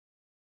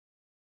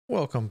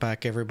Welcome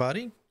back,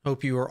 everybody.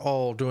 Hope you are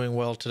all doing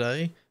well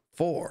today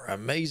for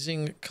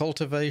Amazing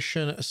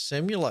Cultivation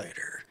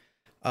Simulator.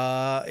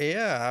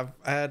 I've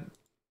had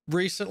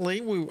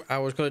recently. I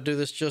was going to do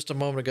this just a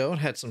moment ago and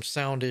had some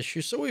sound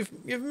issues, so we've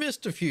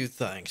missed a few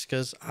things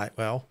because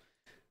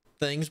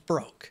things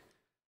broke.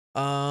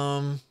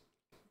 What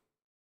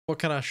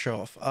can I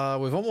show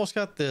off? We've almost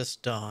got this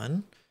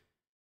done.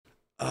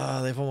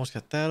 They've almost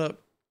got that up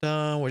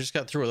done. We just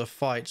got through with a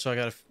fight, so I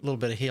got a little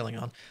bit of healing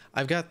on.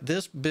 I've got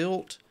this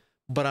built,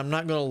 but I'm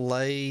not going to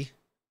lay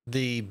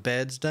the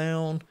beds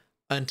down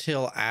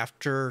until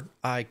after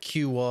I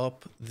queue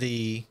up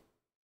the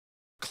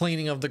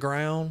cleaning of the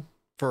ground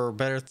for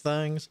better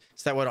things.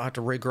 So that way I don't have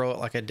to regrow it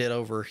like I did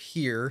over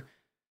here.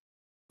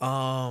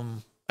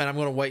 And I'm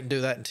going to wait and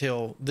do that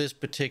until this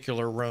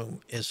particular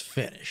room is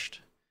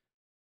finished.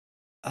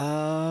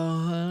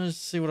 Let's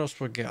see what else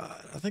we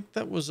got. I think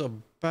that was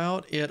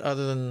about it,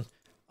 other than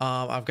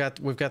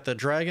we've got the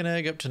dragon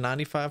egg up to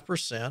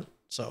 95%.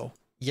 So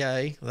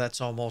yay,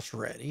 that's almost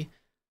ready.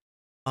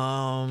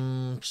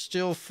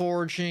 Still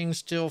foraging,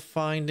 still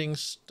finding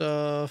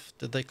stuff.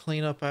 Did they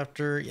clean up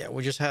after? Yeah,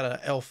 we just had an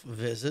elf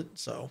visit,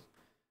 so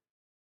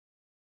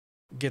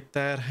get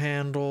that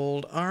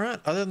handled. All right,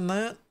 other than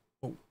that,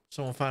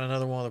 someone find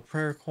another one of the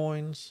prayer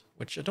coins,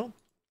 which I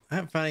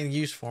haven't found any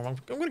use for them.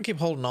 I'm going to keep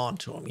holding on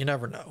to them. You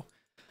never know.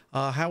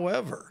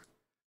 However,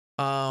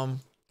 I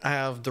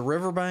have the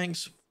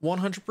riverbanks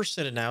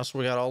 100%ed now, so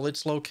we got all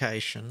its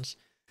locations.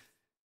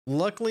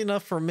 Luckily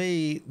enough for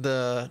me,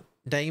 the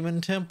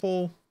Daemon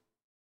Temple,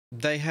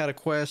 they had a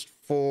quest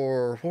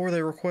for, what were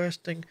they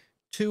requesting?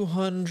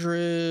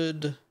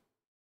 200,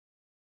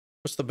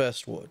 what's the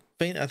best wood?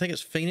 I think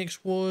it's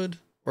Phoenix wood,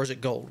 or is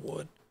it gold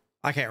wood?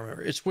 I can't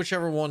remember. It's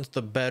whichever one's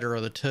the better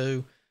of the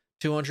two.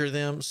 200 of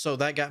them. So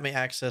that got me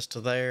access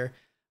to there.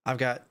 I've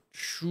got,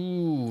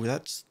 shoo,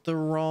 that's the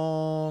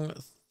wrong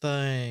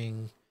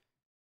thing.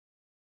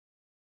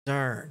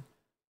 Darn.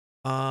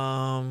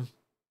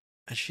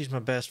 And she's my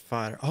best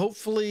fighter.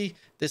 Hopefully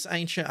this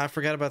ancient, I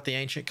forgot about the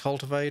ancient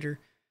cultivator,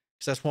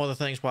 because that's one of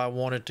the things why I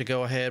wanted to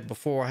go ahead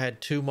before I had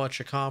too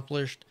much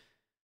accomplished.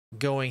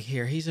 Going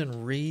here. He's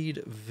in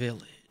Reed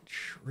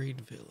Village.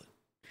 Reed Village.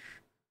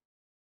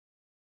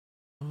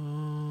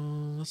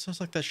 That sounds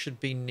like that should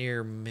be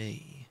near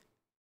me.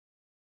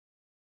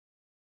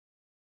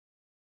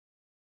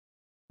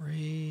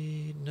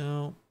 Reed,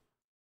 no.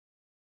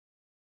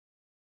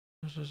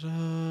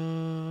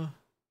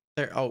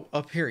 There, oh,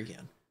 up here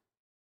again.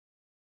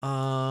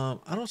 I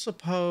don't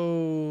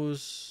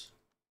suppose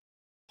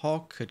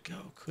Hawk could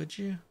go, could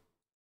you?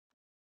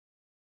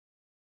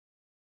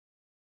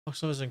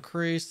 Hawk's is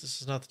increased.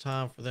 This is not the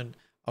time for them.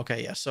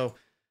 Okay, yeah, so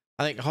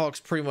I think Hawk's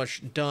pretty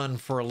much done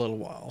for a little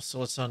while. So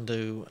let's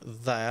undo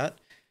that.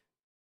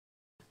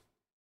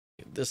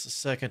 Give this a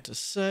second to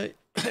say.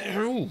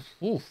 Ooh.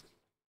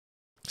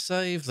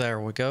 Save. There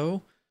we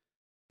go.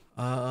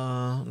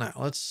 Now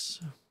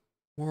let's.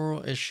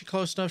 World, is she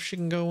close enough she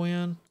can go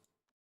in?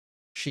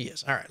 She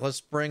is. All right, let's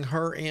bring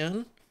her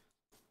in.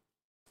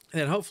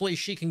 And hopefully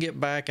she can get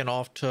back and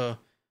off to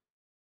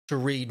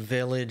Reed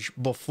Village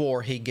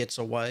before he gets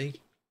away.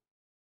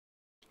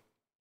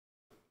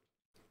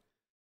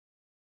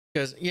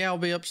 Because, yeah, I'll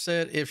be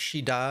upset if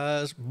she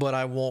dies, but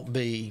I won't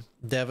be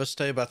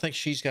devastated. But I think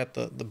she's got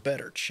the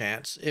better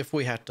chance if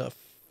we have to.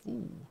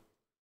 Ooh.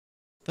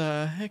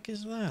 The heck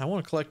is that? I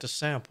want to collect a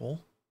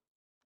sample.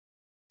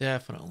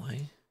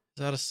 Definitely.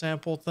 Is that a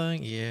sample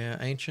thing? Yeah,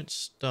 ancient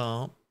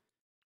stump.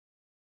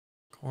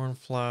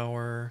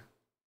 Cornflower.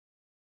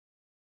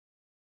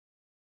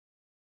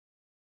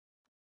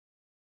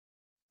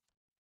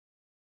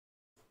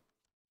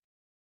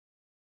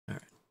 All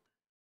right.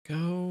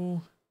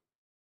 Go.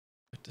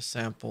 Put the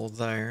sample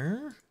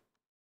there.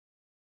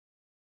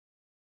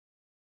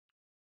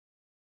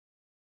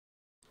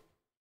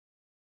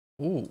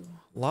 Ooh,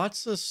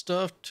 lots of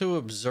stuff to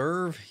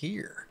observe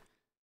here.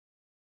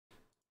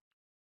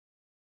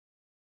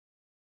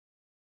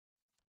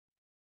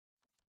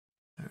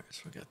 All right,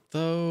 so we got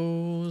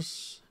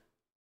those.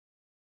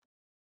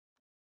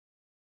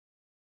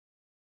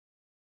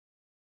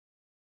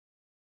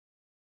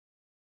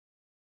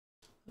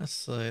 Let's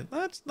see.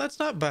 That's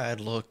not bad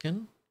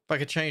looking. If I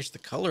could change the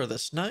color of the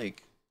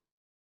snake.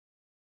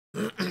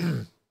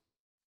 You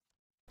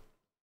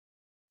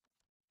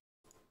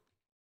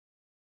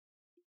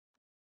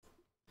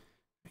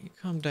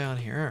come down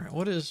here. All right,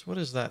 what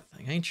is that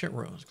thing? Ancient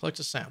ruins. Collect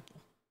a sample.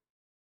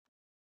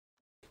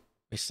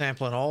 Be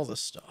sampling all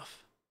this stuff.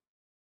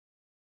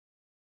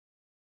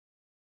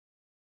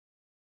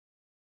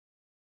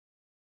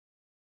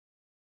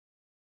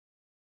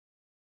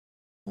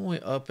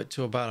 Only up it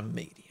to about a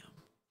medium.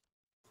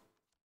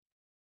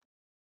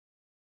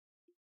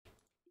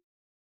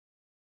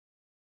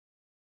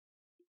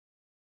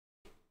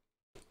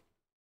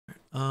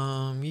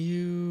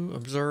 You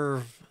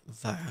observe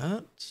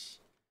that.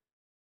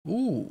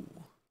 Ooh.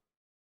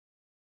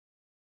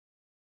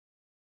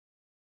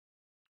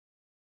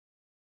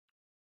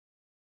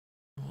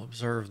 We'll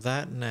observe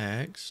that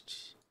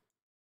next.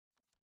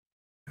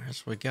 All right,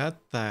 so we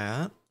got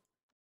that.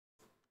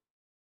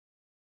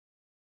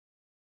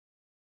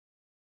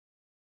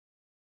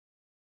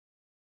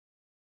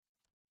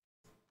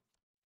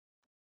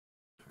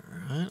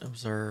 right,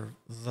 observe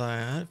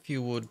that, if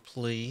you would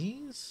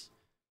please.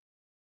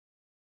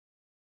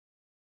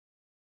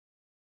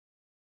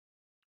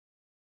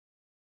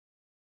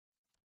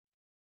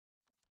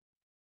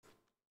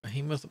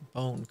 Behemoth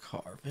bone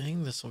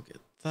carving. This will get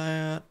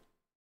that.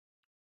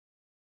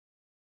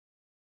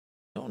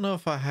 Don't know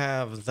if I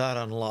have that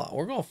unlocked.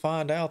 We're gonna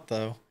find out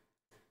though. All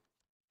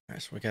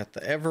right, so we got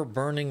the ever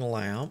burning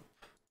lamp.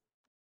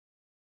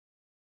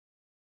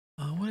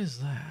 What is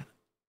that?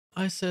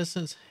 Ice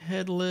essence,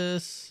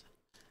 headless.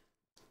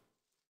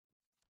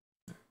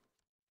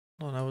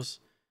 Oh, that was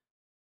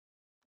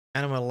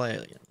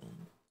animalian.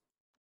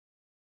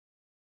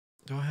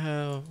 Do I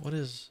have, what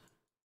is,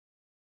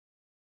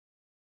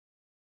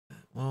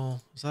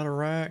 well, is that a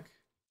rack?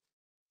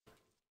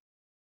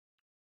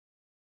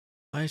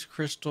 Ice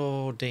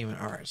crystal demon.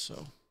 All right,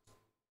 so.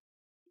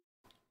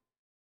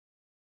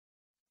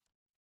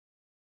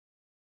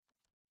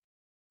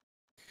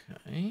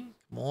 Okay,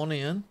 come on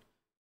in.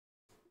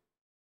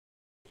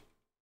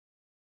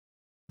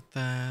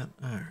 That,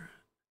 all right.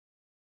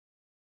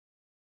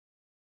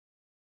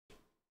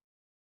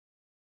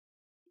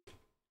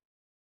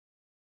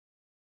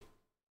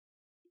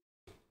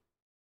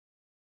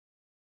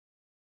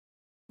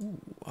 Ooh,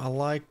 I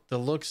like the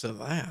looks of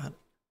that.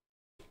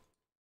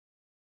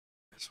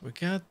 So we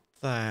got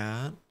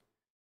that.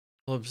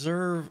 We'll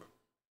observe.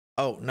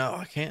 Oh, no,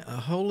 I can't. A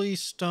holy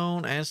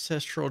stone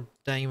ancestral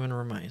daemon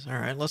remains. All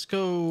right, let's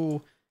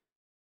go.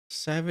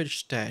 Savage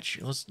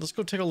statue. Let's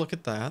go take a look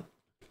at that.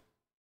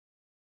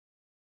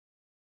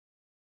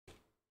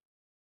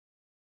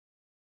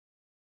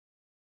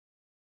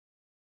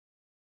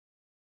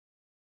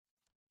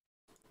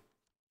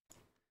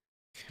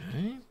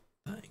 Okay,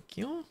 thank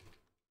you.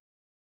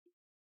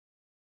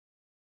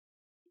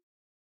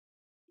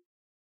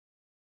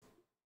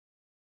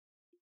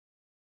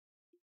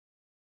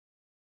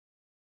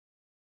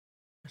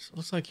 So it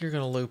looks like you're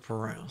gonna loop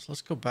around. So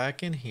let's go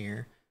back in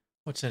here.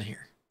 What's in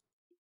here?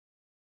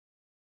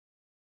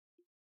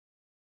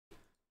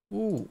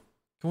 Ooh,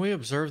 can we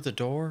observe the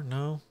door?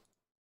 No.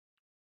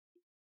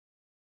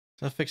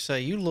 Suffix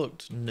say you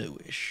looked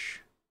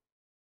newish.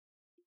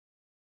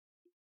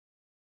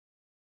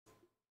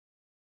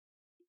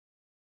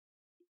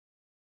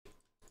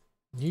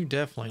 You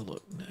definitely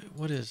look new.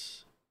 What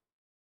is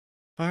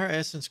Fire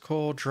Essence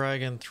Coil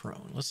Dragon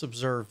Throne? Let's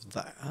observe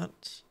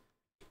that.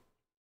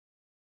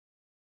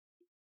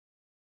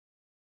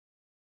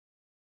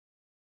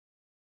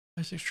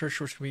 Basic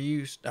structure which can be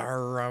used. I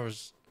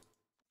was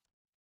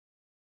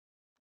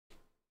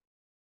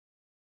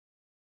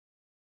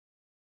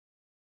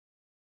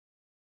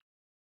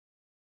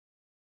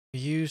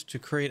used to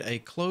create a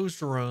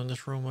closed room.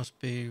 This room must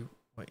be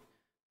wait.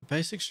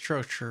 Basic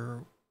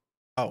structure.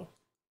 Oh,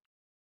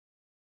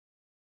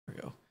 there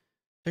we go.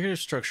 Decorative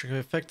structure can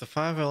affect the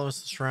 5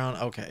 elements that surround.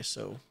 Okay,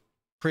 so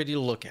pretty to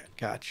look at.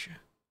 Gotcha.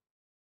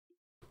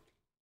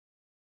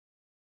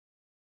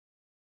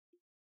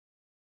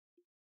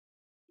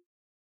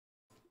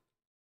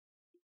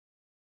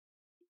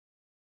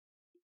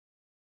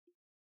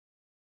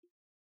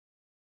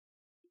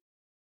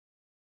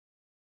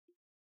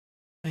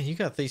 Man, you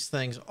got these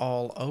things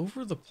all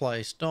over the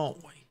place,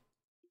 don't we?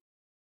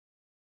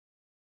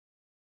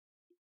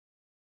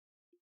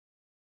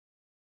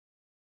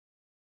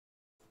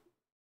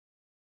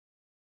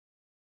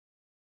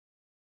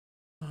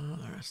 All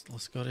right, so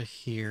let's go to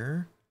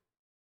here.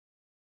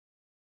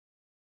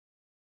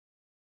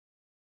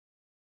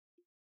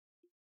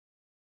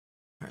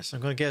 All right, so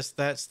I'm going to guess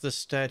that's the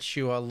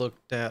statue I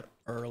looked at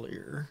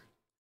earlier.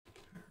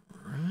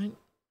 All right.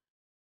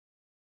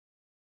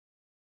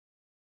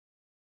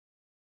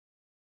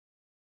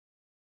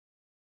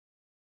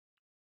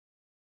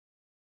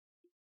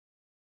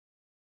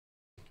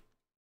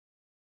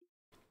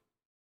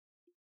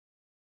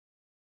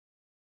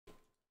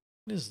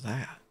 What is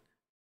that?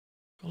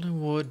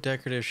 Golden wood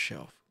decorative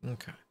shelf.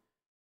 Okay.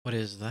 What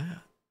is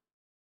that?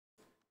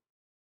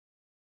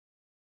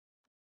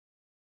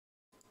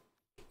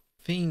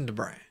 Fiend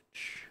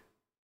branch.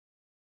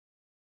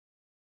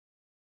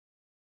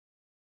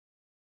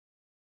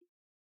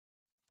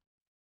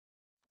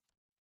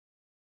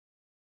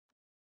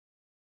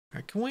 All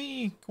right, can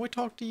we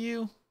talk to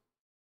you?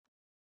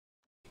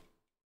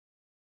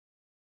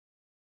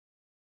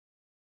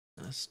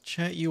 Let's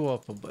chat you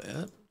up a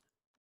bit.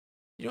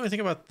 You know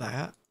anything about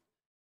that?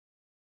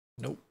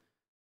 Nope.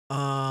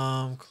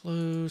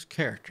 Clues,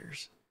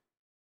 characters.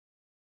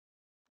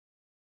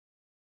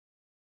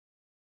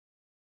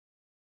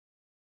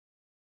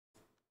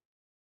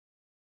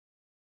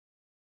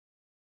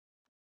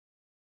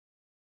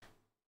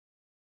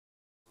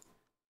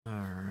 All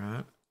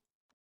right.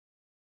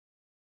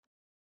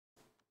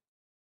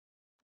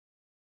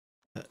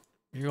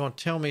 You're gonna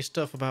tell me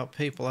stuff about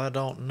people I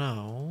don't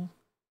know.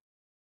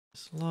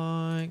 It's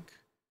like,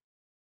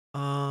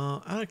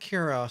 out of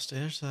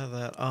curiosity, let's have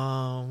that.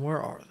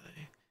 Where are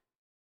they?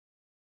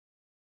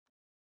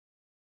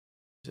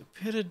 Is it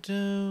Pit of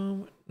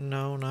Doom?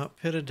 No, not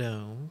Pit of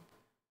Doom.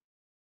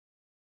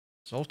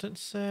 Exultant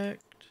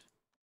Sect?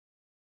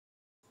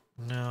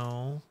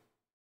 No.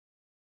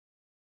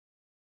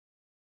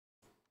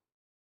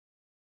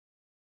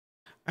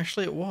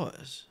 Actually, it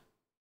was.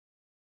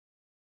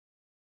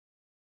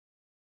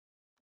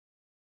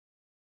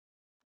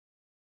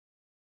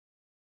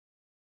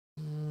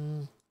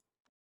 Mm.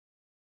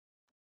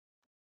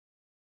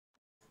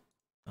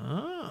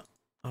 Ah.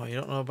 Oh, you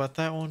don't know about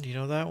that one? Do you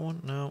know that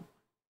one? No.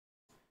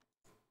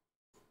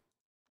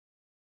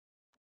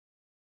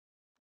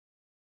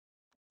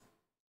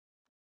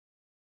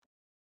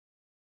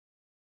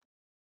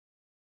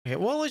 Okay,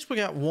 well, at least we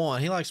got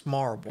one. He likes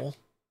marble.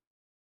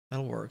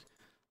 That'll work.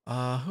 Who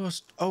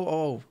else?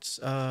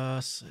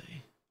 Let's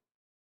see.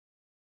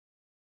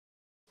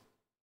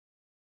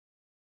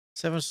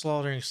 7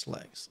 slaughtering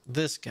slugs.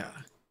 This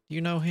guy. Do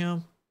you know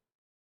him?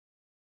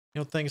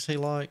 You know things he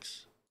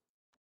likes?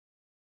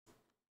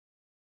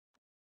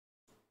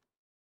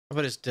 I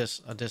bet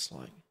it's a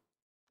dislike.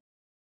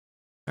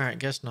 All right,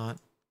 guess not.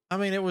 I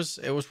mean, it was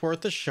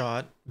worth a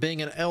shot.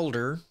 Being an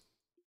elder,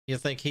 you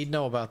think he'd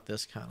know about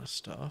this kind of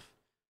stuff.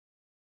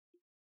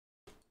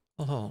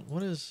 Oh, hold on.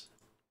 What is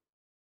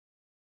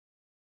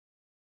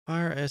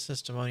Fire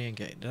Essence Demonian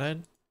Gate? Did I?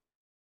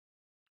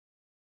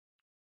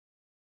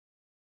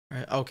 All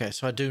right, okay,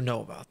 so I do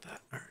know about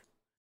that. All right.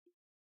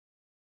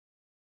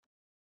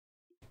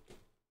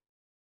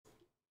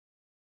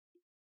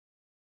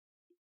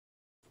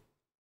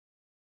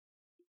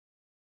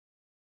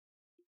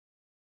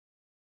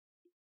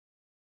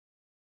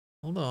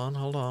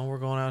 Hold on. We're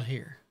going out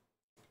here.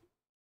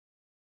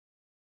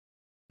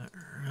 All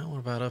right, what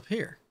about up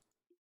here?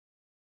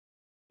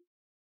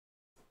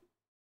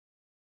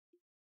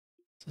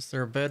 Is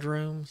there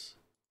bedrooms?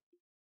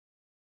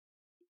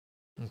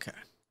 Okay.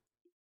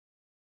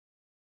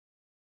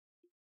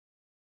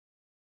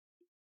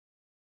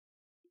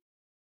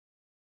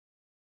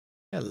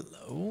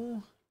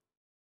 Hello.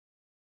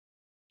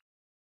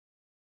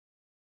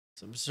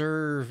 Let's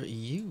observe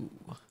you.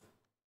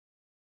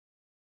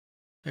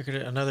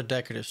 Another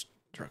decorative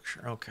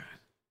structure. Okay.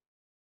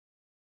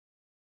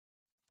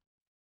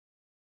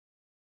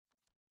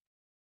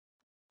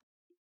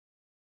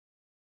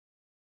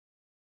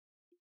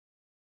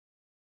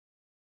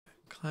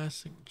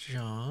 Classic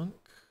junk.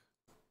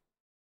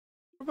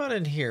 What about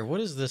in here?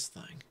 What is this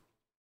thing?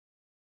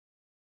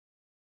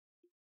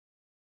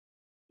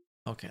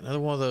 Okay, another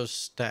one of those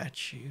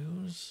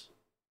statues.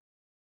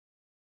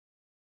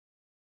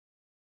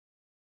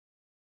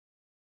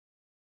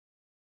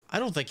 I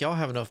don't think y'all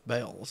have enough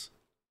bells.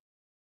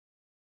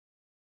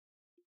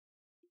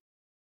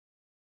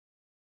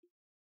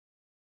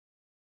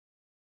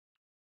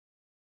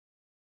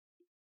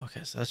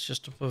 Okay, so that's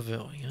just a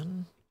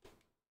pavilion.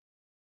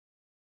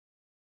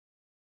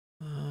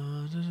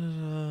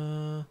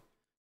 All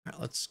right,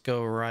 let's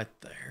go right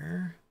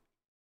there.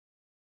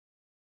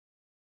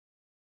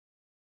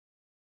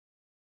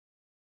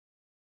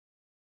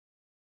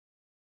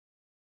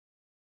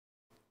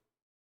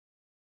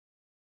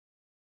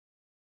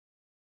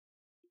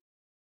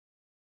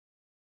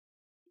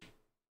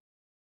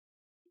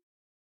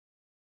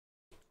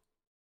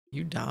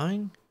 You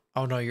dying?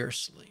 Oh no, you're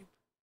asleep.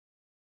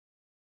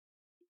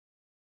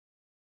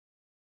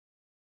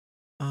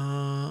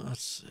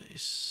 Let's see.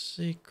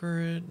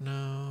 Secret,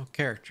 no.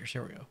 Characters,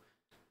 here we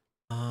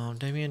go.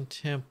 Damien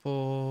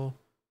Temple.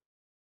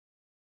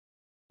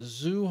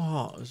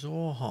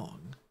 Zuo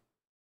Hong.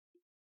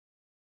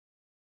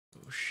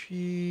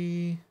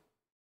 She.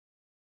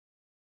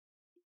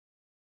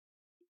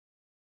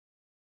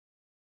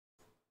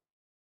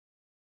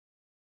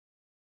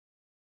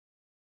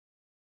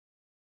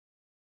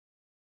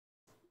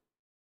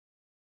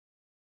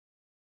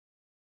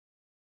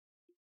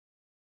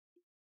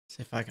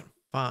 See if I can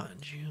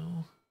find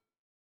you.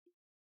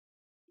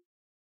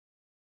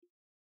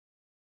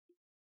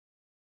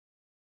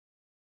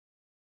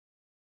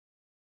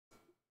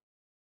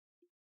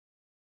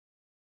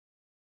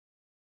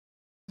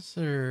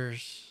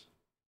 There's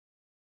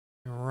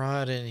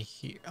right in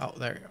here. Oh,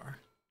 there you are.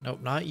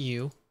 Nope, not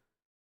you.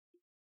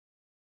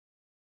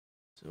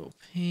 So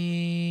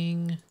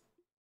ping.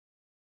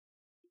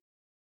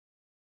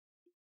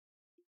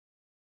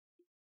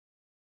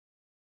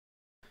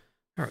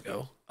 There we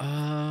go.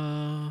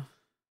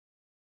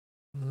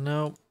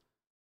 Nope.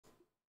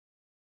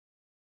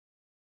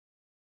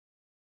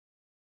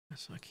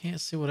 So I can't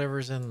see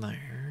whatever's in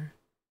there.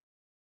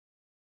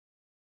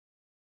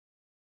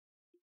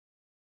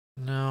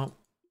 No.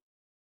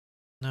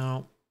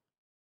 No.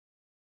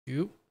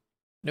 Nope.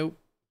 Nope.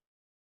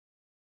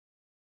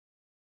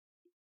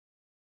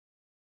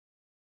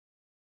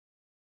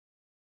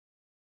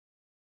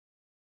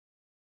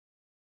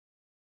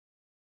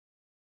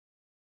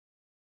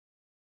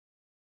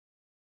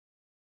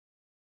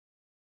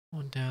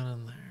 One down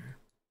in there.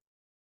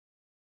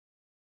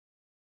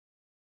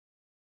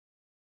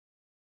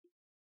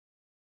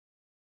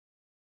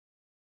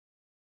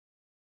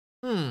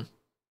 Hmm.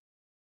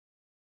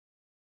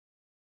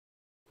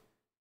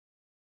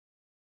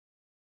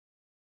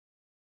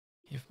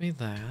 Give me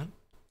that.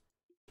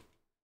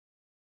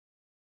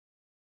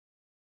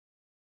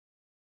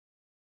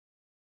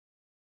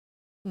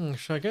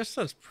 So I guess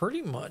that's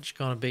pretty much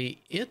gonna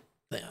be it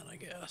then, I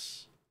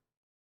guess.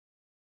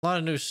 A lot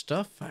of new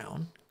stuff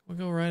found.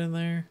 We'll go right in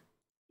there.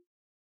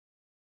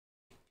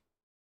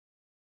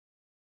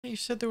 You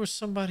said there was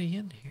somebody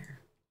in here.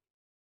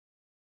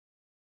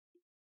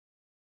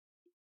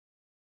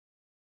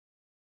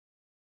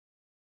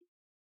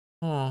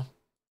 Oh.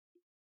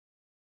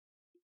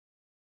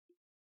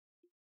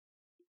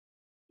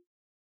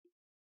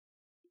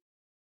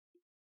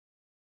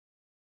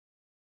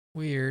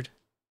 Weird.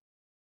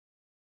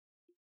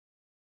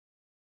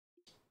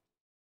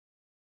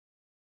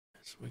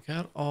 So we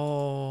got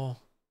all...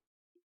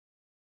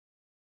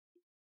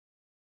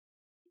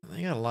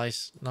 They got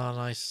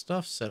nice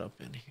stuff set up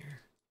in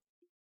here.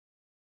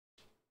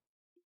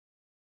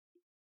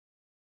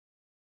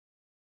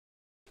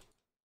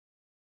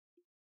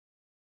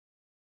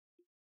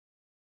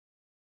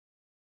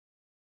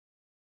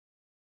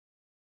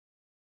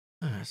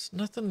 It's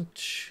nothing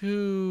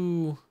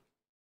too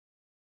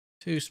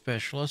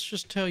special. Let's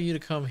just tell you to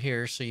come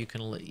here so you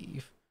can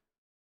leave.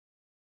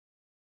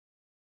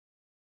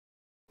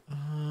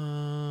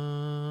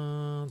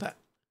 That.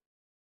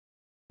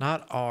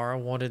 Not R. I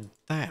wanted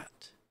that.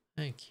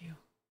 Thank you.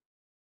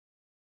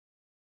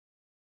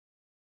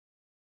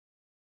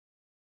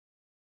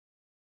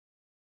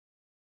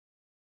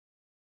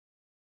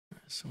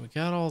 So we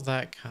got all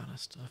that kind of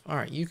stuff. All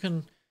right, you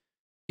can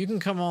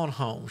come on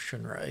home,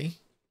 Shunrei.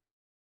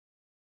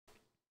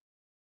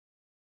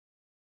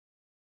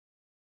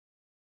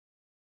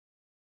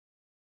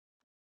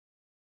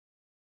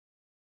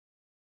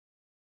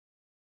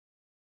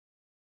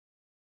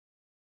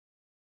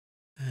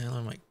 And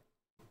I'm like,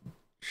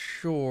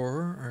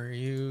 sure. Are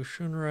you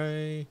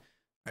Shunrei?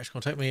 It's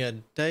gonna take me a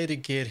day to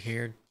get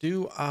here.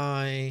 Do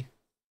I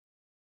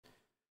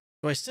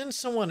send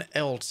someone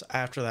else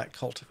after that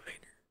cultivator,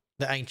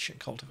 the ancient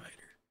cultivator?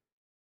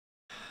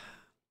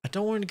 I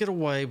don't want to get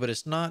away, but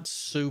it's not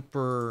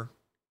super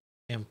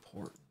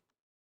important.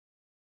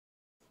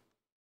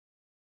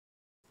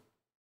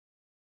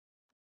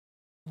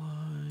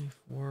 Life,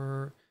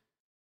 work,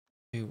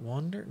 you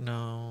wonder?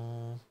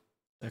 No.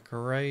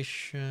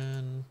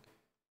 Decoration.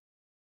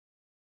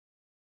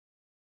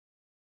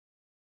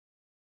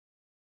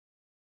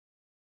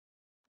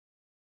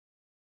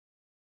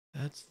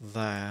 That's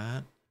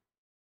that.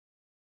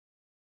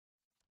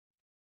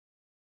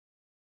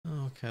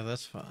 Okay,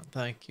 that's fine.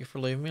 Thank you for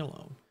leaving me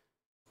alone.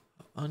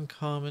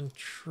 Uncommon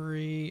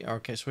tree.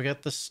 Okay, so we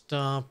got the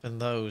stump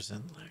and those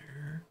in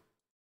there.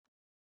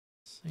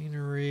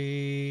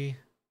 Scenery.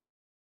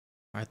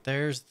 All right,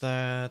 there's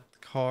that.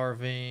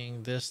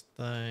 Carving, this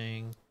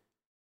thing.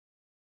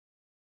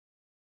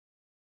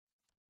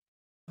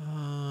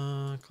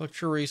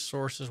 Collect your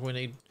resources. We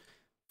need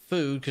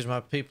food because my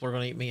people are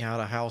going to eat me out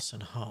of house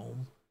and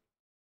home.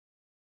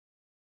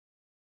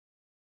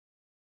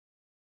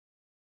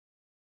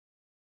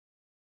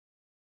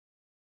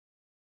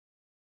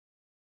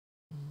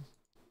 All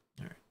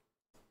right.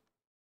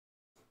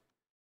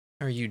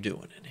 How are you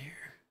doing in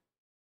here?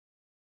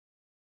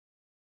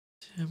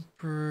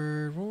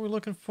 Tempered. What are we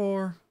looking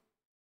for?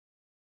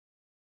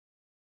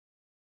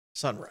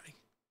 Sunray.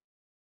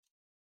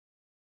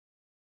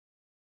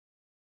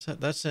 So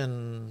that's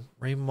in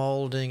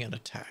remolding and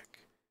attack.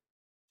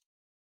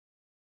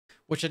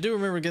 Which I do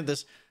remember getting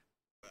this.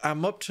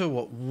 I'm up to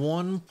what,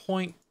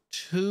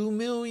 1.2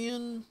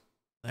 million?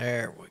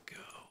 There we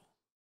go.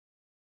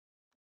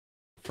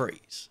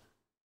 Freeze.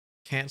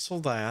 Cancel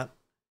that.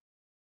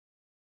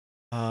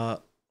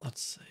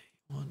 Let's see.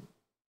 One.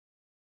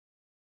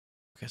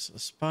 Okay, so the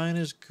spine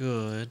is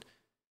good.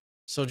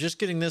 So just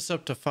getting this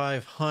up to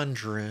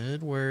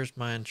 500. Where's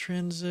my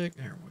intrinsic?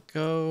 There we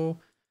go.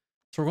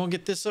 So we're going to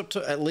get this up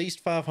to at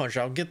least 500.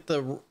 I'll get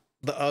the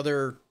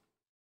other,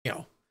 you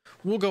know,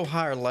 we'll go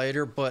higher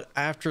later, but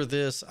after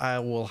this, I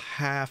will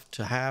have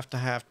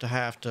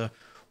to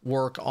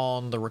work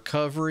on the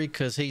recovery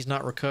because he's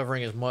not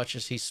recovering as much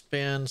as he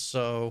spends.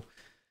 So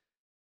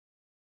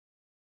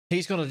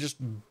he's going to just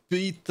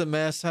beat the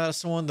mess out of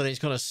someone. Then he's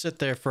going to sit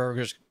there for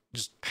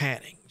just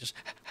panting.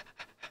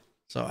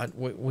 So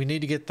we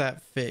need to get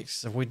that fixed.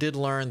 So we did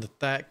learn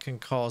that can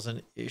cause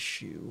an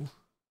issue.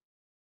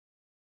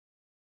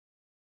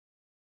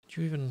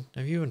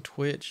 Have you even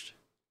twitched?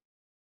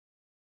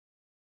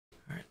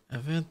 All right,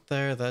 event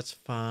there, that's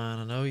fine.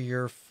 I know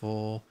you're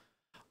full.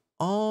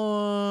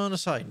 On a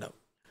side note,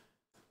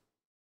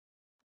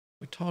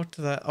 we talked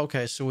to that.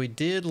 Okay, so we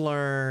did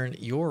learn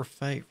your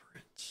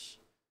favorites.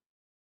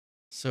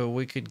 So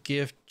we could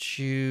gift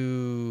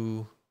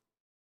you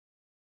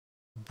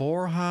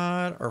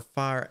Borehide or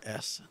Fire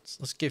Essence.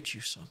 Let's gift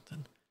you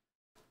something.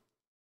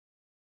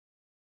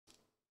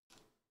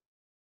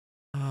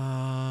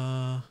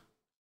 All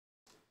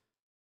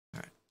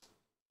right.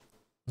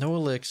 No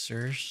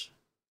elixirs.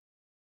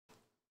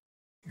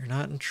 You're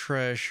not in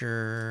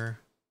treasure.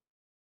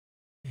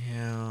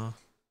 Yeah.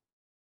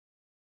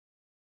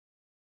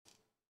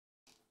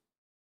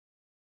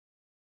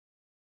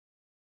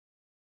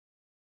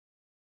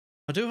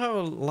 I do have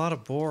a lot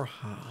of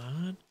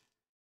Borehide.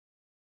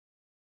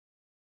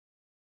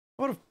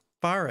 What a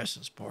Fire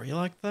Essence bar. You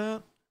like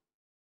that?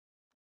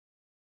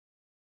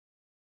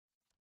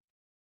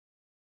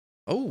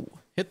 Oh,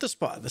 Hit the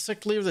spot. The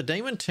sect leader of the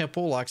Daemon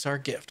Temple likes our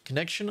gift.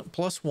 Connection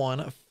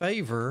 +1,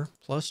 favor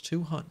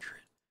 +200.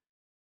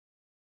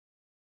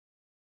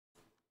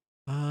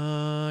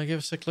 Give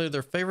a sect leader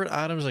their favorite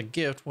item as a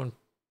gift when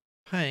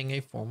paying a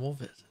formal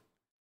visit.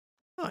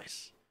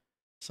 Nice.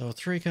 So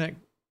 3 connect.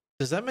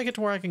 Does that make it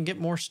to where I can get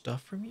more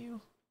stuff from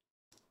you?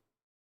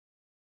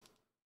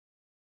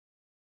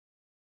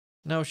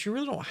 No, she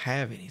really don't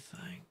have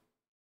anything.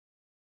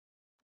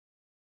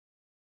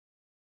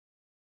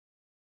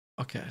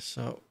 Okay,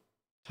 so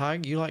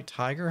tiger, you like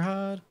tiger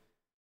hide?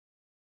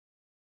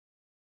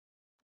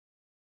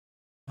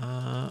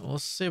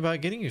 Let's see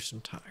about getting you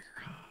some tiger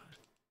hide.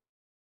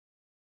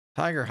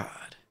 Tiger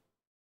hide.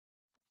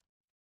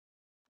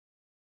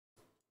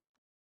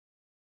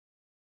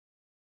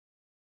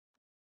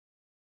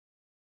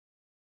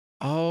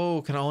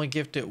 Oh, can I only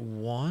gift it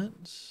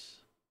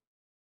once?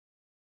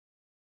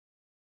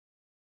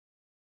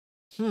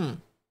 Hmm.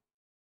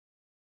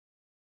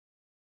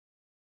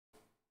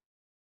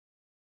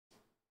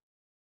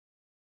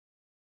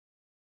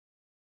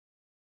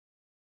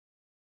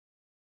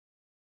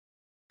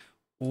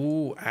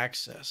 Ooh,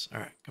 access. All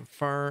right,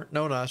 confirm.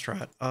 No, that's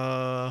right.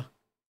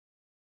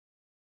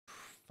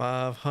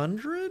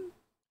 500?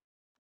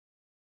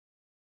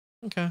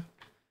 Okay. All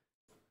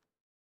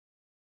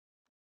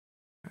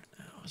right,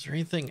 now, is there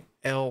anything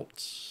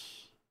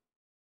else?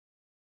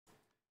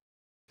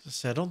 As I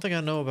said, I don't think I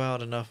know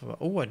about enough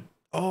about.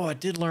 I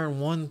did learn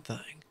one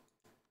thing.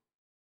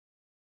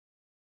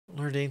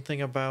 Learned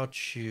anything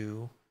about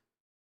you?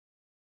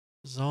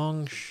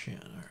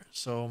 Zongshin. All right,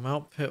 so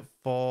Mount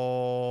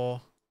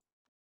Pitfall.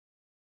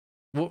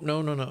 Whoop,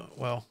 no, no, no.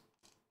 Well,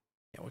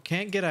 yeah, we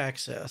can't get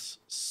access.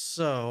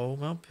 So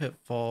Mount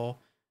Pitfall.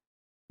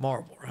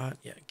 Marble, right?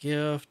 Yeah,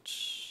 gift.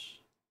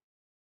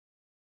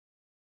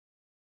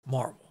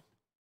 Marble.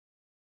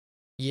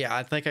 Yeah,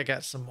 I think I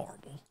got some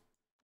marble.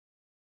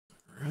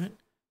 All right.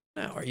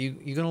 Now, are you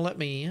gonna let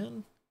me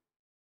in?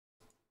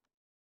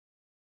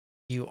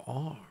 You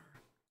are.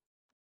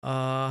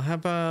 How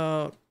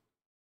about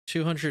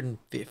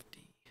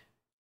 250?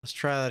 Let's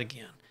try that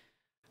again.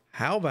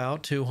 How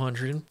about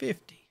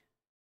 250?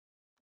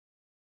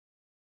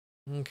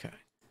 Okay.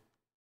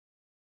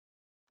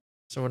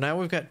 So now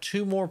we've got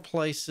 2 more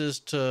places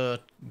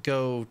to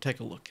go take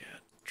a look at.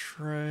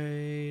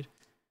 Trade.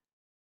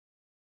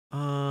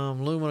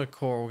 Lumina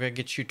Core, we gotta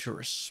get you to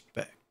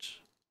respect.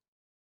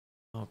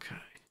 Okay.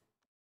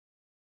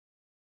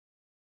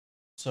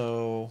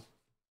 So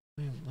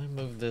let me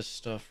move this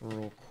stuff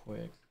real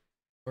quick.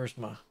 Where's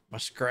my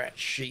scratch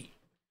sheet?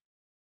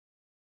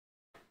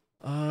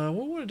 What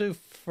would I do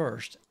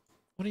first?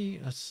 What do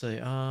you, let's see.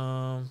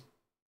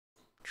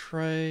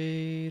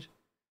 Trade.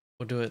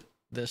 We'll do it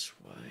this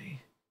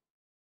way.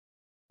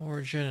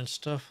 Origin and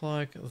stuff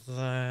like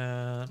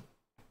that.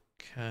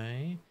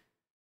 Okay.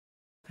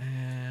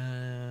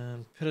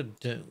 And Pit of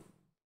Doom.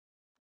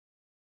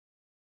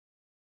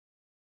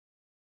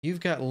 You've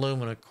got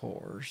Lumina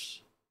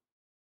cores.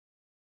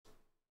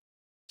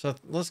 So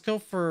let's go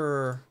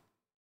for,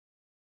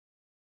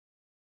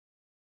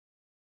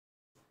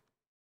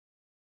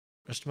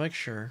 just to make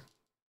sure.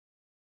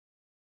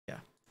 Yeah.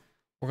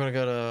 We're going to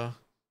go to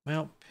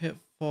Mount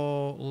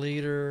Pitfall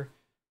Leader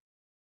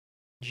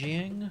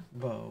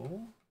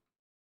Jingbo.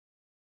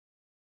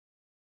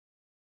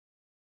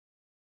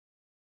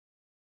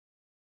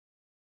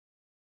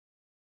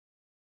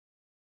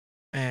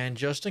 And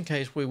just in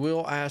case, we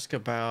will ask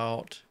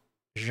about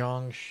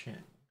Zhongshin.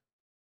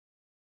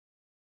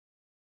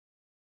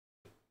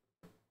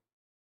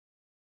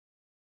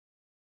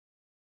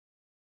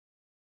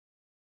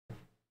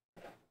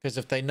 Because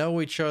if they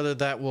know each other,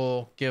 that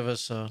will give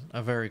us a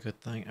very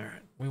good thing. All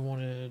right, we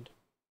wanted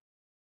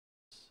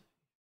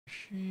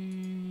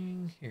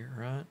here,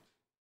 right?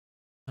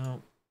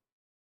 No,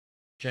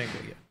 Django,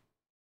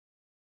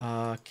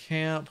 yeah.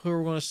 Camp. Who are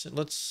we going to send?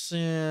 Let's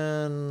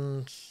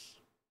send.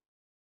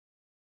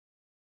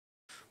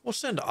 We'll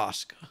send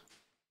Asuka.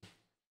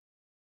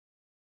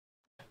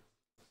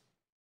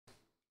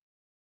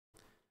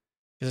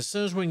 Because as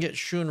soon as we can get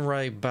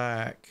Shunrei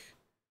back,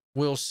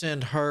 we'll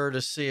send her to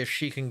see if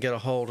she can get a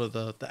hold of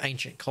the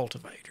ancient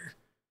cultivator.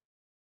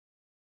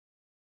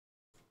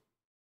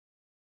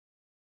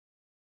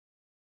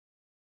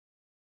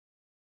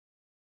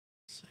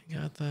 So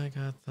got that,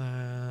 got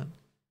that.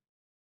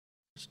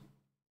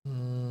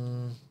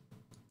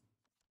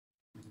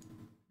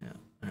 Yeah.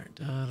 All right.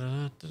 Da,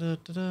 da, da,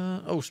 da,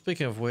 da. Oh,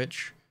 speaking of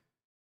which,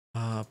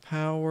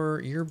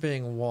 power, you're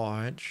being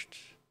watched.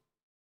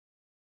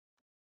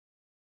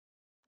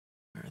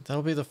 All right,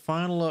 that'll be the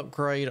final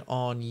upgrade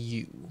on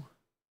you.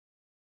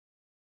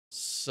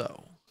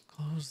 So,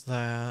 close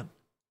that.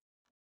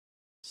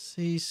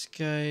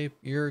 Seascape,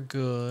 you're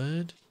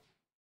good.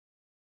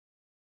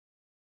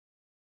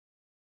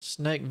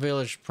 Snake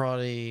Village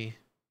probably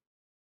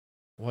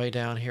way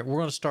down here. We're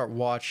going to start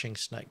watching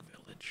Snake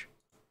Village.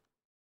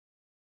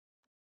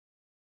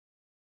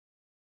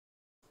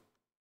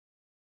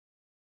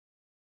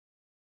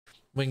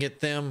 We can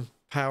get them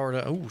powered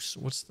up. Oh,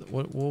 what's the,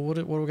 what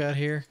do we got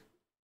here?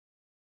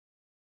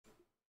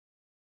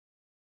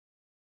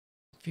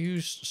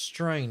 Confused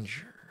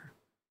stranger.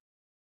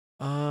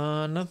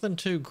 Nothing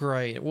too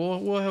great.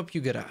 We'll help you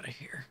get out of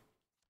here.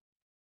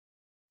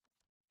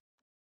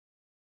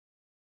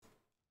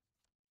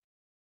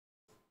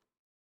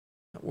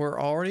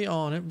 We're already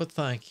on it, but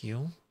thank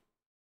you.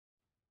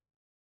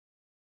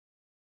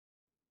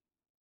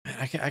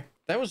 Man,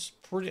 that was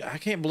pretty. I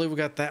can't believe we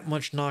got that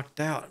much knocked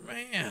out.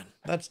 Man,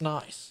 that's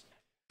nice.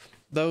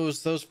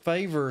 Those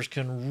favors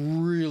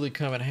can really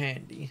come in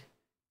handy.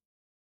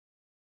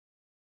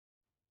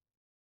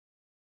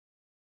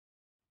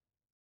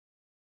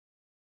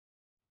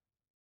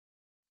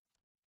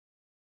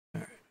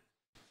 All right.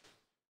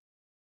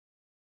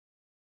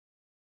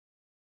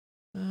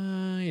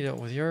 You dealt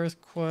with the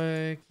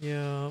earthquake.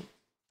 Yep.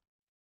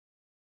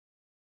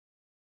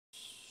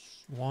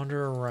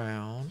 Wander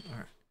around. All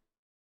right.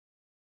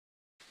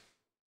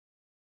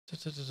 Da,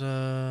 da, da,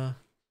 da.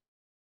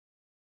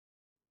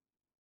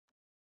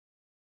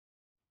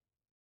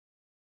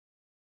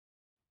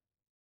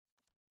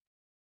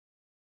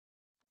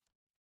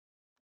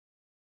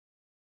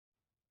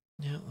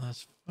 Yeah,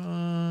 that's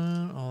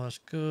fine. All that's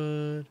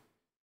good.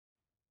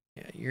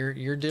 Yeah,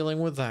 you're dealing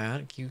with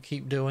that. You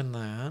keep doing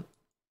that.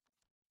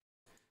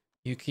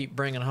 You keep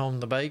bringing home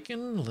the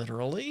bacon,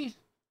 literally.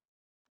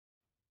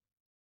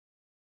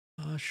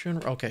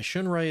 Okay,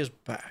 Shunrei is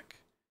back.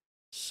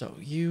 So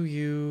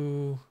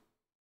you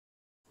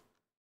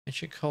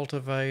ancient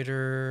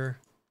cultivator.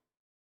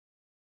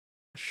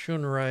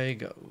 Shunrei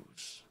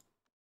goes.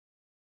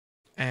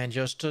 And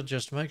just to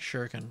make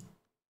sure, can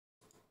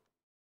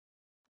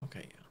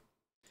okay, yeah.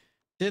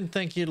 Didn't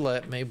think you'd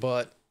let me,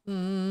 but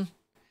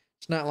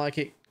it's not like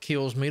it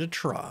kills me to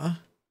try.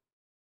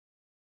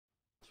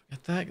 So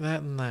get that,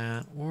 and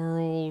that.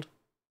 World.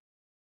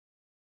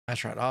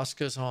 That's right.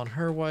 Asuka's on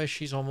her way.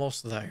 She's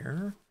almost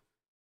there.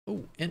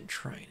 Oh, int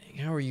training.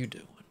 How are you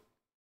doing?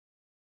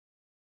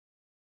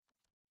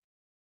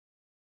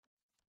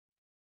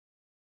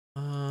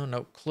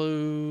 No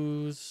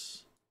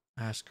clues.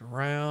 Ask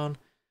around.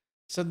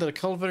 Said that a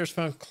cultivators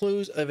found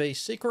clues of a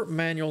secret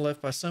manual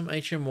left by some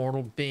ancient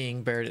mortal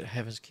being buried at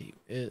Heaven's Keep.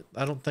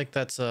 I don't think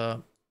that's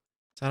a.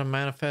 Is that a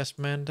manifest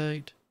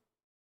mandate?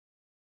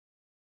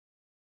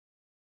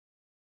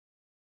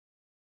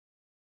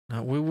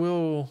 No, we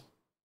will.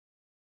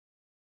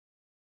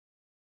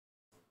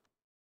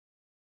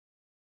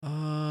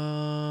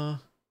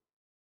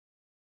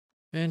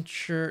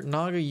 Venture.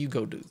 Naga, you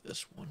go do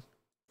this one.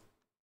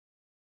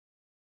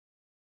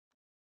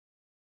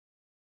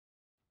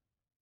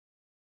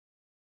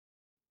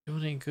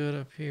 Doing any good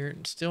up here?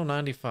 Still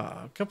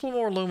 95. A couple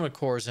more Lumina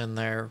cores in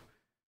there.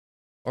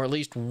 Or at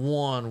least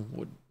one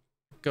would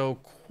go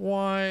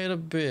quite a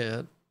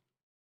bit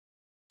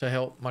to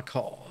help my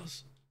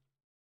cause.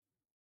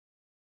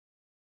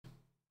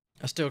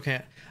 I still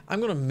can't. I'm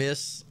going to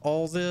miss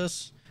all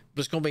this, but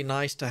it's going to be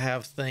nice to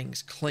have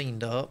things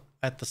cleaned up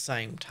at the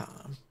same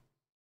time.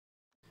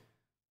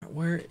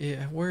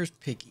 Where's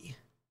Piggy?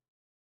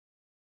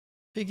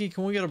 Piggy,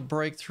 can we get a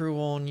breakthrough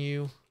on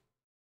you?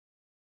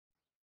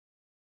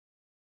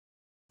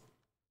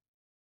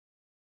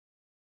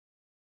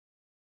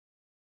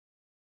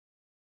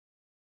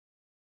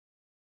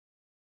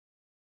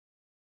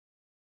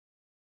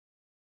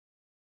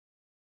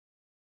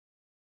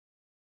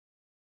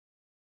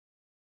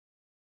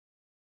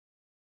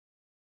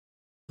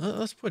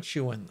 Let's put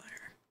you in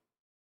there.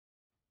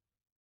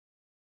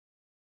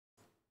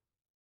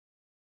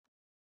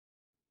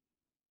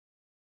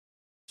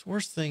 The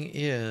worst thing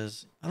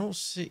is, I don't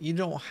see, you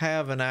don't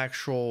have an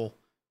actual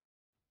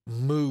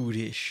mood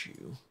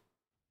issue.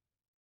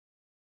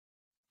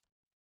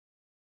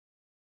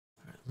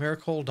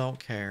 Miracle, don't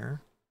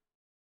care.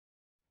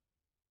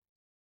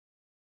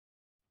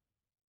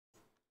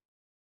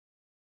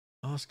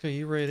 Oscar,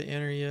 you ready to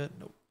enter yet?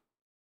 Nope.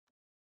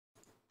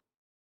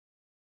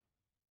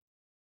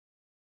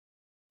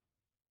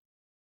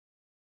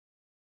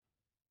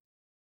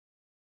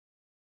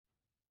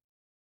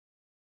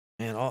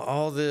 And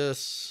all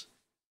this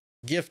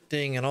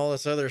gifting and all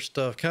this other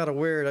stuff, kind of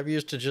weird. I'm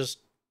used to just,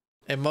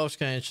 in most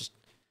games, just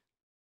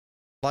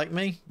like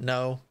me.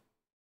 No,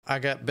 I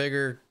got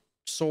bigger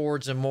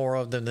swords and more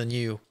of them than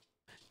you.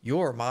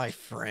 You're my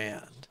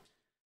friend.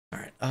 All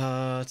right.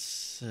 Let's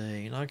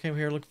see. Now I came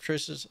here looking for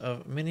traces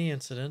of many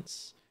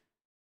incidents.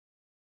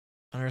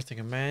 Unearthing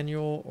a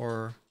manual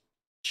or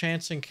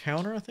chance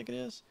encounter, I think it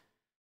is.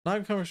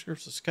 Not covers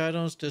groups of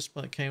Skydone's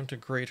discipline that came to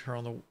greet her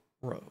on the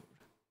road.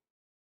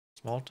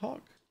 Small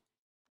talk.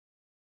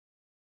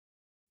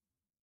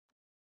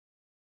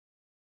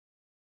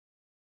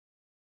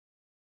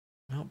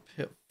 Mount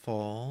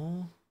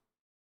Pitfall.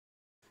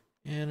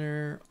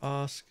 Enter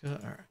Oscar.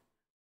 All right.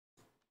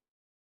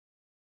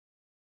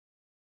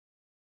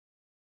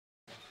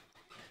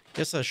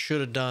 Guess I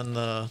should have done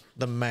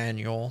the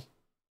manual.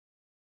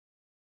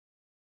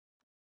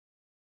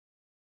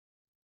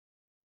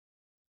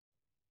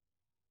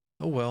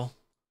 Oh well.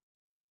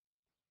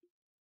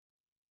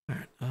 All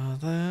right.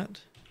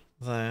 That.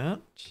 All right.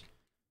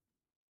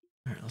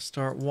 Let's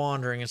start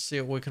wandering and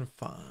see what we can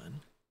find.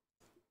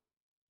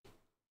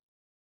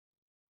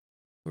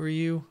 Who are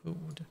you?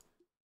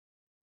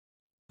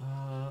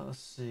 Let's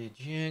see.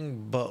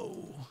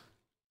 Jingbo.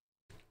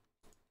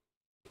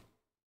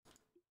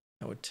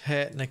 That would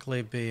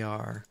technically be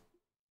our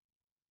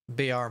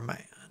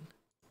man.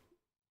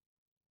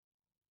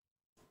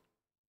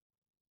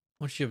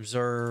 Once you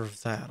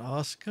observe that,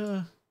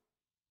 Oscar.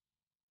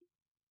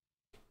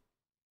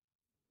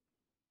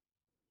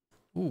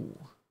 Ooh.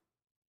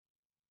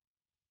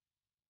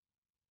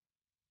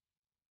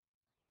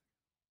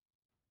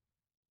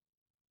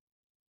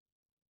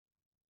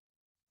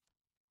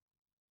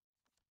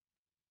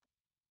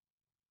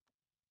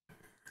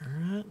 All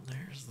right,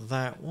 there's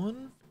that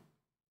one.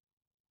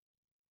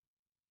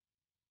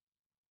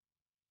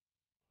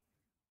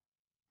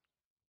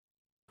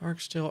 Dark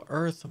Steel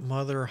Earth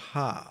Mother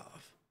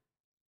Hive.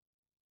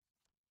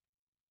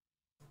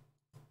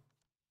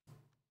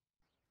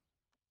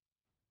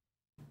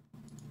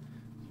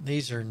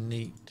 These are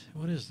neat.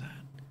 What is that?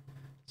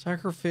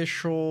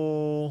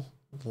 Sacrificial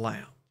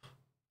lamp.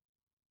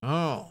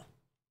 Oh.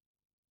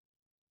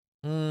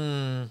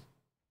 Hmm.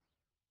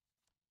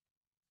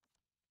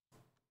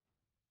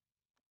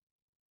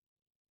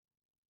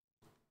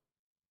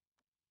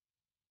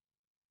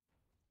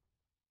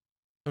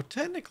 So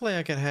technically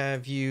I could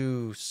have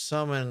you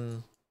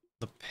summon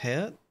the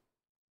pet.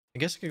 I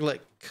guess I could let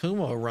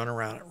Kumo run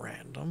around at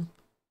random.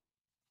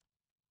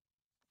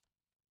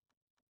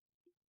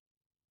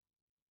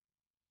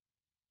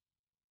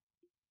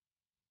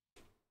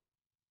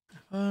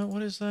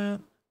 What is that?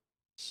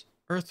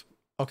 Earth.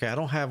 Okay, I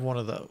don't have one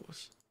of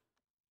those.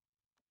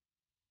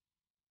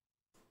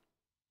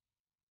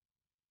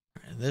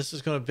 And this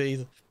is going to be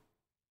the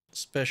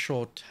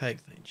special tag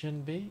thing.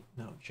 Jinbi?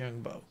 No,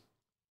 Jungbo.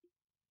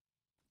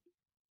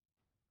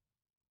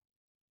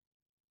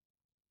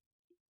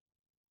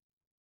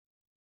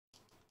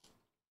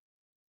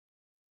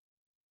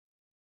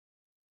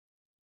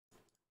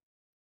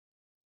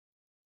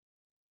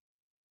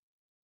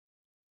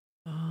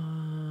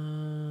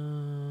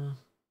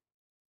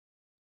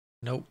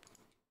 Nope.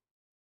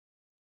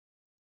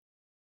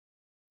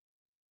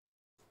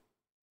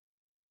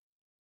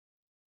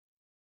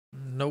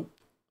 Nope.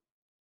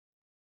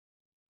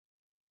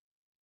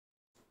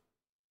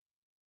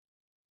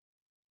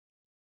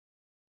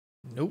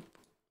 Nope.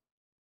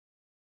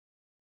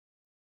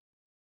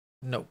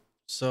 Nope.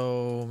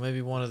 So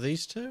maybe one of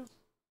these two?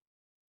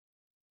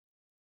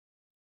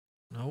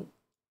 Nope.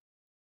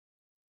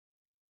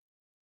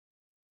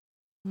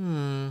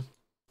 Hmm.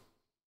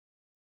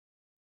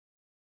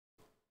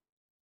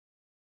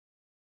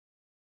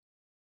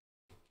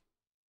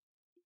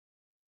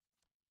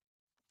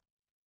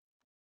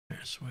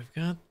 So we've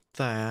got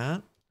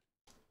that. I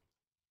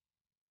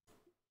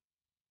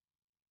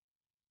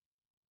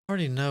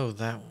already know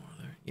that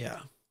one.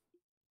 Yeah.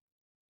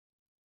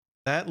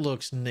 That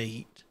looks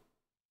neat.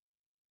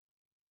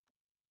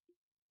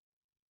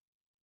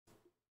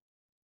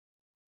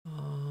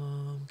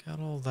 Got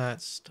all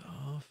that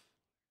stuff.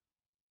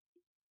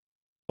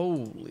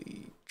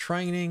 Holy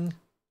training.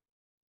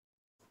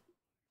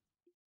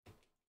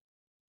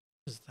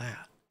 What is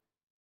that?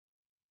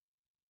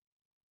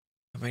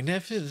 A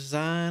magnificent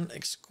design,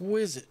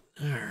 exquisite.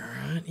 All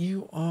right,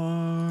 you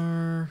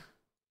are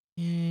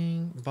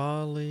Ying,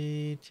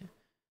 Bali.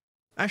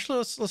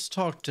 Actually, let's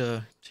talk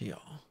to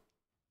y'all.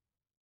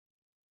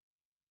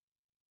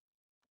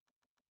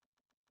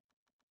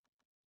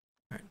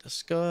 All right,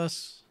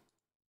 discuss.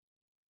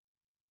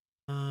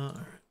 All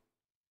right,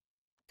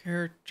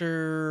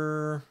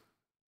 character.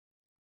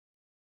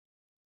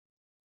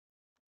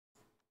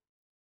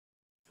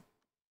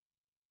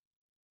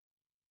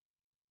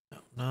 No,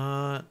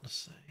 not. Let's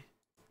see.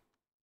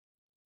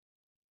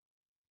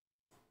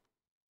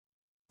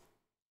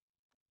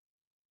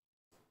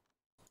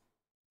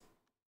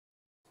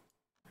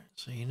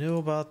 So you knew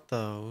about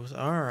those.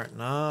 All right,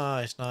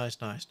 nice. All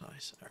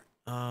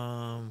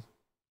right.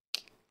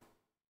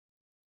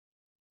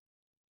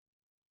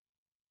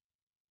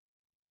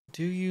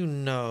 Do you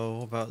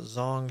know about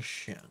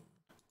Zongshin?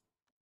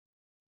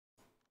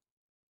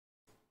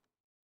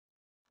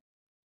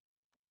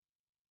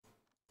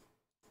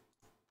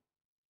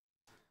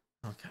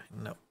 Okay,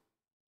 no.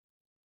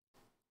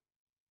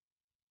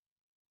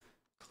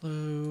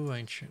 Clue,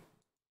 ancient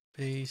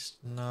beast,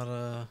 not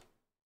a.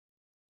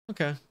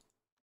 Okay,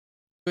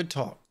 good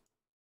talk.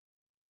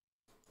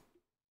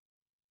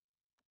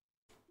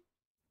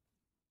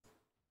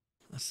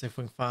 Let's see if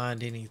we can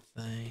find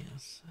anything.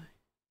 Let's see.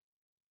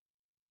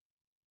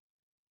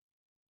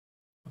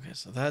 Okay,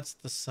 so that's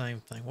the same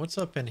thing. What's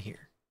up in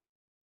here?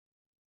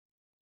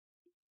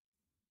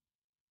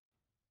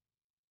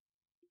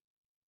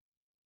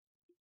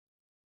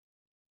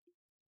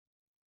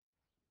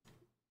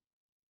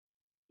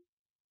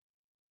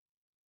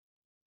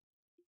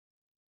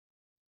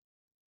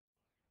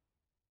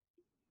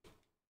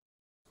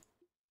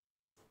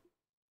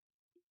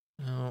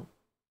 No.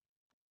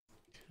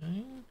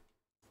 Okay.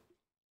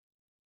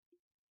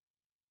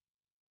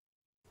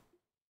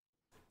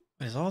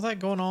 Is all that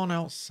going on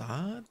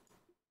outside?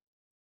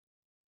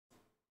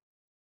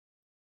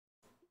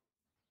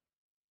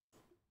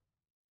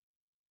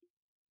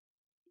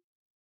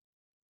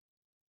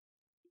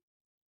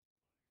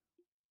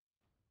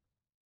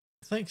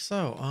 think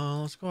so.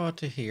 Let's go out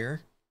to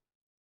here.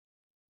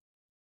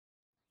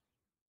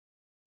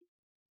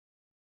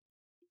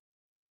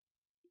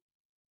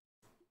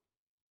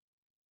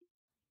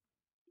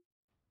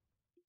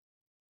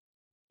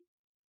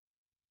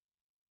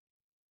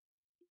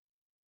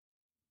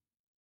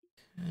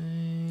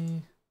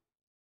 Okay.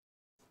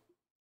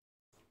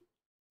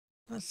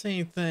 Not see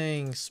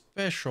anything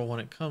special when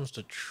it comes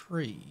to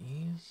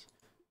trees.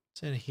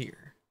 It's in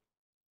here.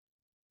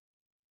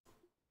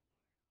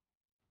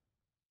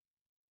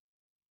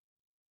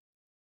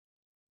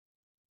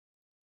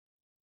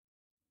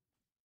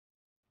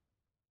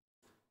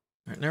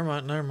 All right, never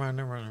mind, never mind,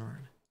 never mind, never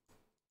mind.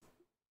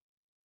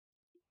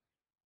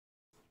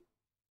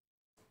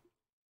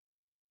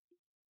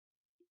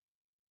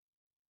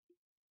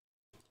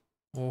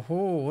 Oh,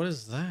 what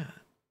is that?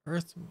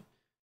 Earth,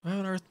 oh,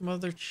 an Earth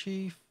Mother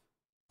Chief.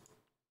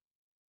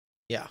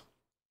 Yeah,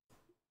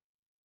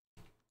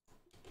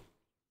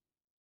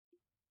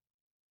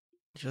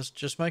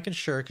 just making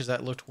sure because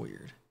that looked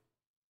weird.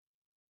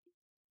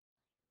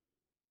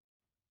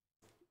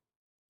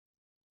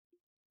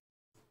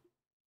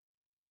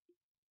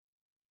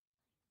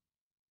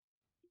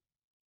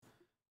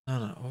 No,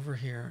 no, over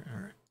here.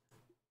 All right.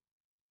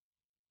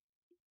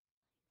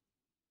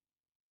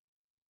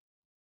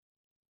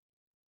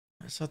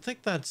 So I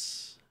think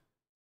that's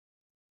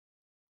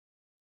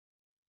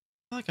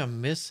I feel like I'm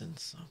missing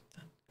something.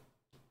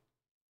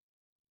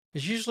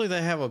 Because usually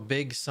they have a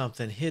big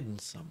something hidden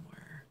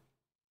somewhere.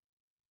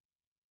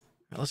 All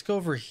right, let's go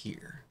over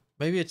here.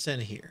 Maybe it's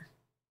in here.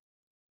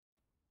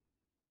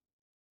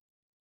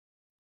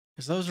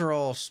 Because those are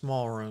all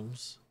small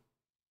rooms.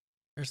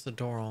 There's the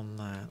door on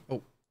that.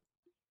 Oh.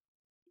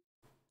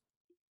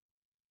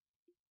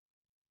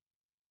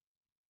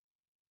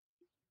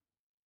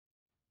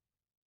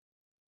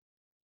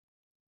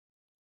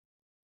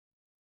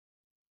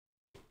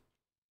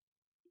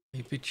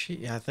 Maybe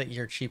cheap. Yeah, I think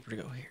you're cheaper to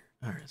go here.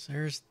 All right, so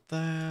there's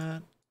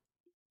that.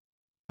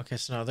 Okay,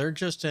 so now they're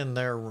just in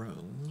their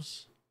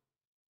rooms.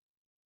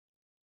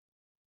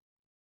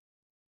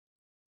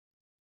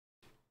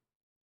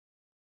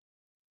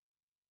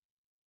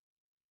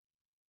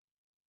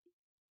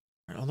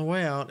 All right, on the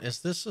way out, is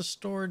this a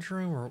storage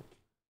room or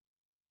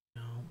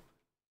no?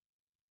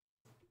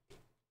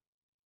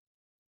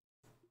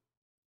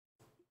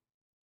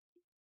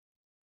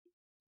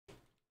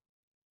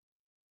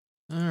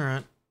 All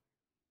right,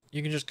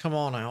 you can just come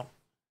on out.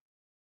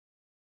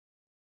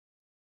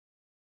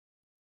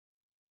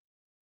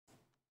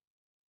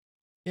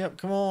 Yep,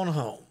 come on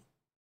home.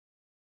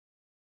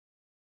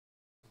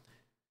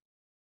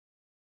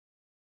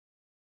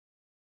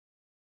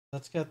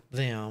 Let's get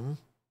them.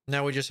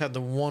 Now we just have the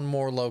one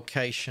more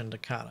location to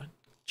kind of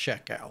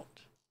check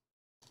out.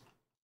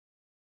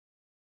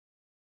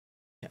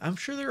 Yeah, I'm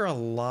sure there are a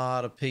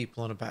lot of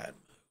people in a bad mood.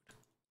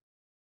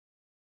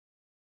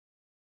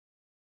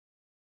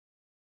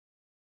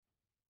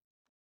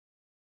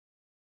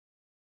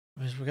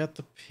 Because we got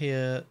the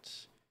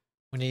pit.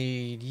 We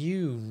need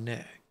you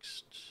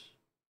next.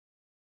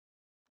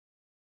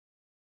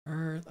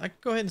 Earth. I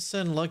could go ahead and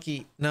send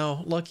Lucky.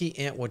 No, Lucky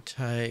Ant would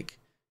take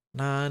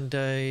 9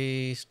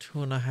 days,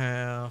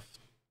 2.5,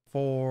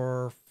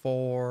 4,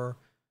 4.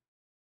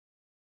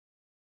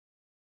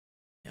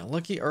 Yeah,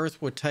 Lucky Earth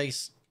would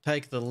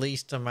take the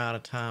least amount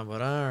of time, but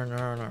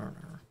no.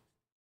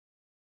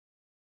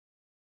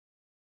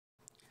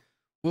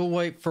 We'll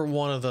wait for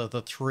one of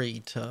the three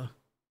to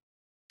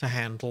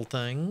handle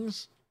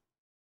things.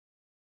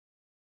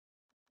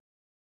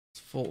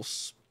 It's full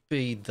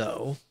speed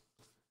though.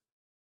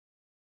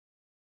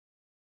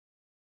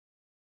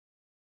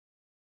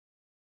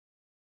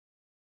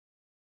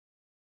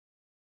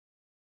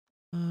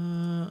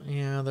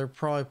 Yeah, they're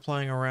probably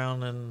playing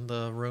around in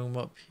the room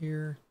up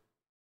here.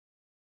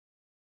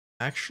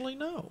 Actually,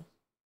 no.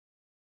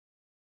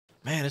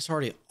 Man, it's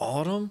already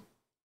autumn.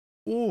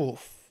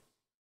 Oof.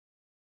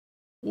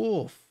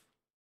 Oof.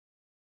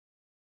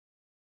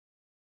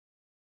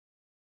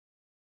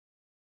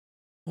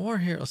 More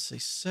here. Let's see.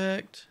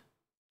 Sect.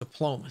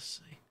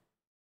 Diplomacy.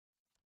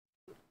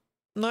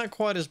 Not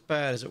quite as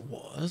bad as it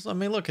was. I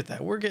mean, look at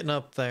that. We're getting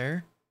up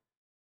there.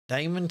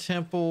 Damon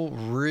Temple,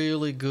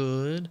 really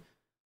good.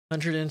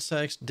 100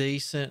 insects,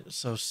 decent.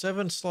 So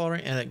 7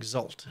 slaughtering and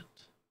exultant.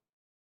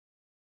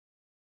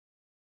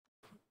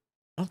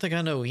 I don't think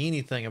I know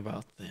anything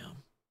about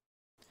them.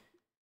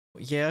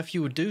 Yeah, if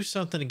you would do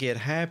something to get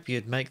happy,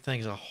 it'd make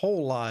things a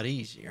whole lot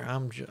easier.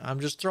 I'm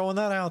just throwing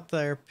that out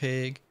there,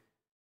 pig.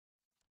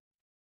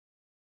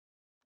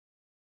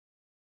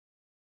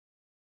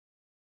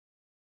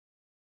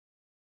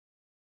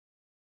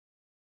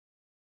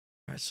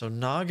 All right, so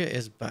Naga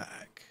is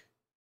back.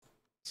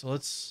 So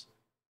let's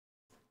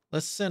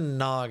send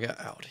Naga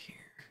out here.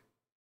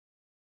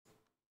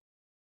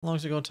 How long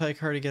is it gonna take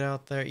her to get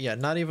out there? Yeah,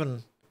 not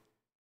even.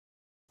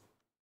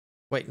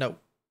 Wait, no.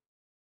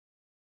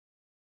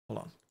 Hold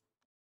on.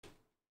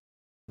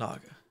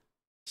 Naga,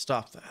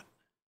 stop that.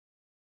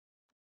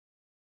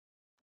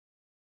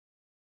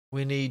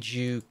 We need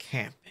you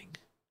camping.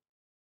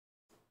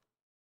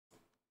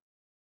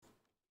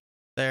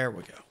 There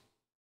we go.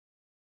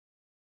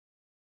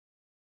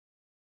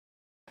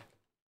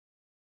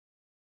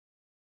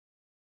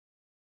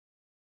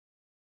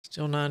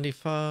 Still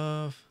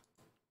 95.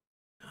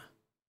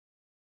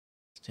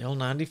 Still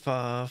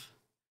 95.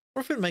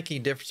 What if it'd make any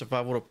difference if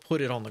I would have put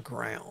it on the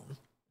ground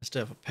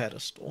instead of a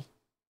pedestal?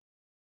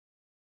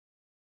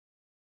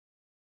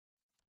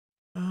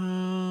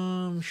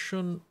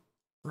 Shouldn't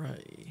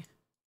Ray.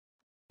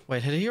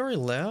 Wait, had he already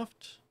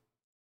left?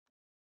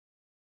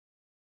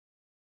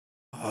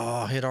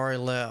 Oh, he'd already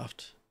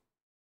left.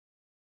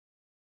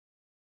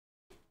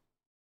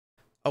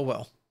 Oh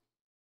well.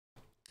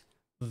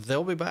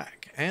 They'll be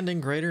back, and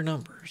in greater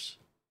numbers.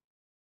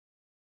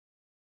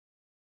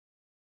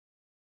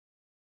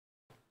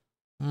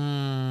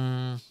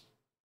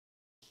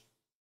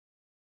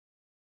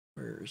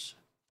 Where's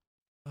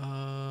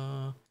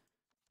Goldwood?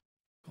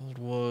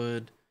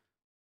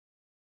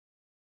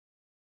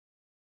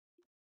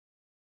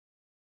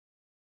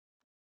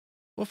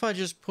 What if I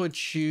just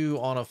put you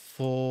on a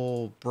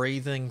full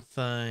breathing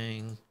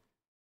thing?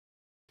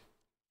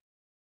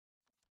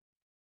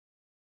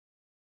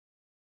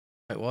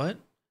 Wait, what?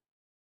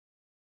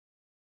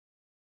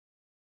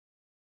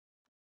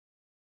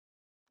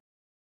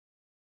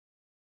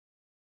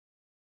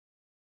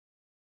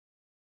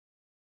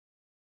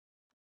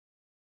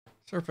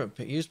 Serpent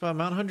pit used by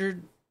Mount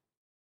 100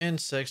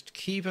 insects to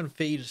keep and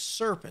feed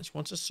serpents.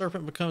 Once a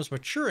serpent becomes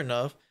mature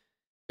enough,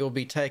 it will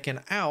be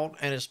taken out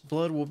and its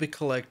blood will be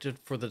collected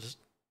for the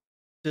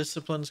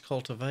discipline's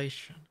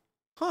cultivation.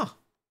 Huh.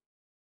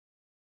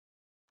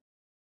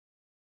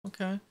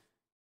 Okay.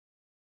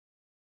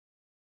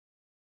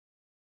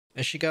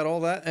 And she got all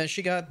that, and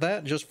she got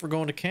that just for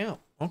going to camp.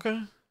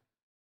 Okay.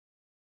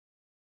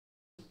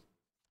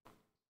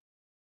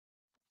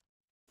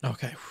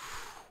 Okay.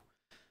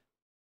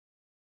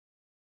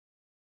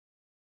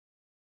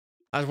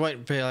 I was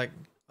waiting to be like,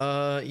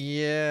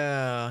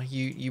 yeah,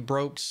 you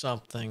broke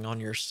something on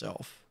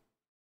yourself.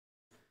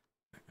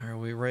 Are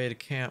we ready to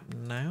camp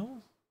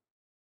now?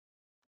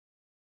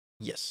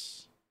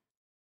 Yes.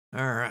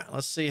 All right,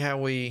 let's see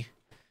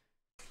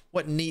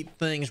what neat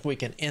things we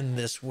can end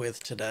this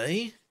with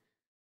today.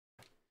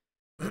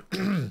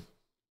 Because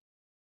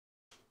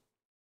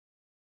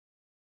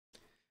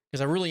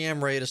I really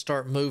am ready to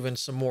start moving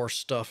some more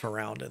stuff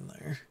around in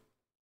there.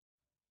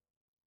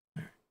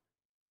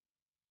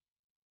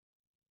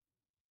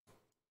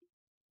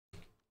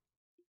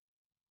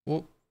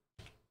 Whoop.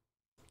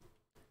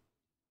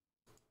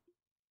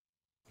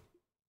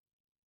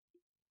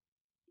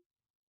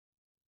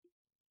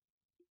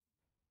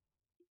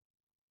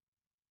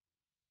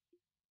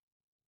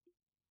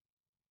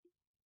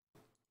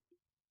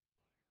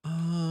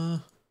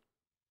 All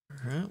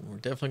right, we're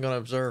definitely going to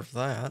observe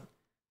that.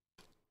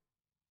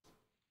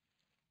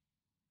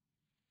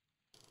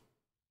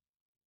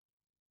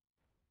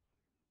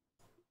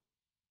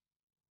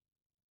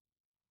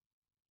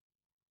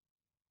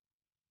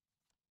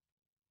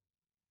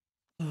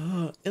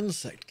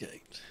 Insect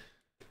gate.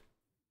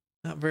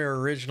 Not very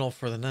original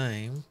for the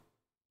name.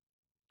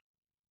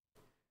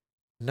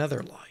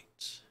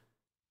 Netherlights.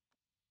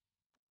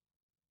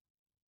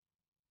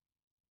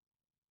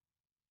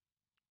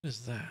 What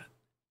is that?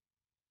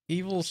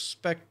 Evil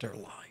Spectre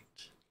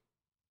Light.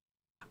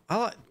 I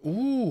like.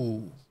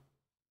 Ooh.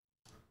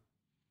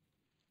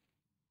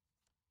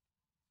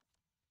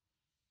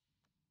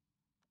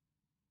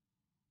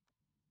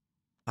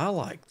 I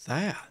like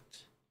that.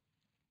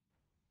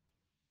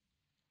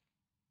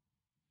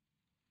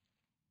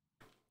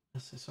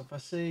 Let's see. So if I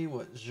see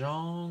what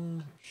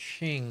Zhang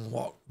Xing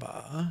walked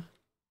by.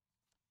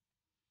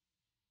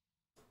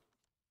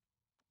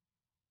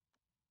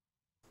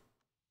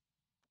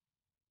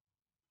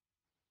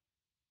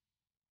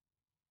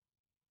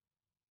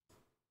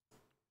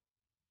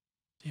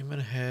 Demon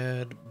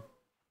head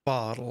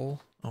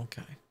bottle.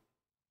 Okay.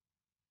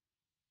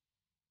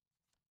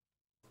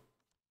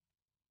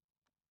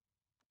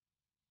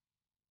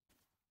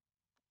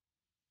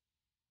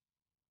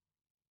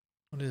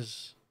 What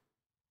is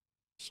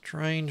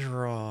strange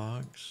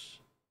rocks?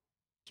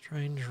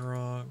 Strange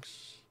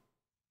rocks.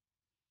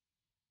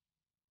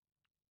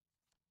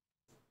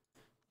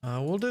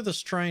 We'll do the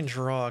strange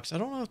rocks. I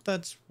don't know if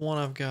that's one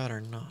I've got or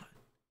not.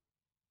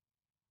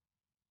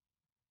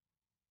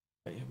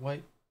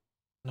 Wait.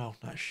 No,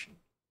 not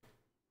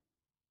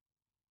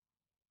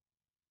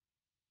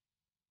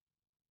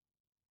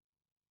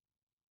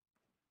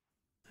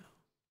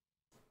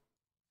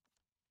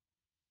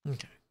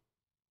okay.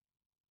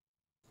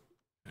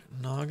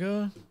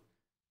 Naga.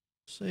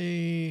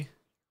 See.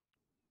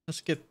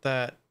 Let's get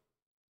that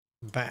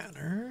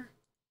banner.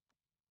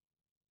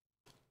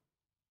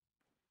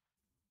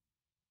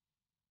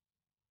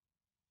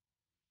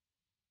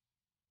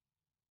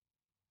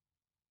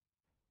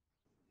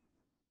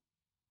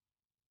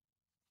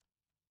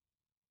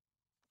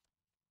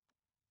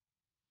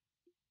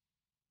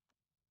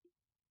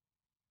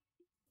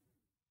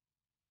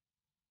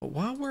 But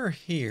while we're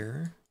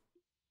here,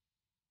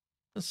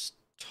 let's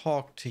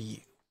talk to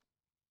you.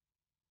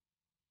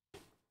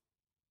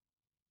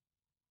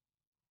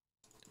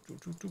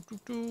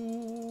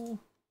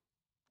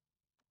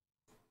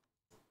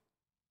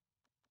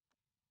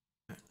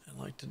 I'd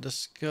like to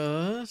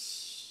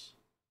discuss.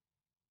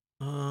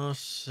 Let's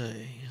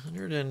see,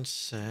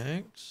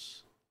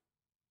 106.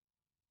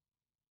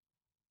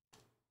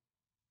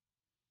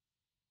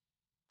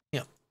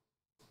 Yep.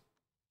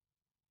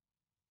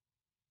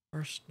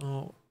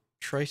 Personal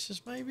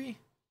traces, maybe?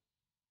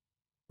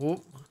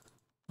 Whoop.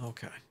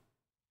 Okay.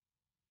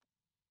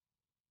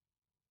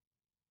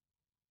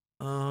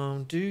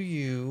 Do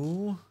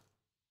you,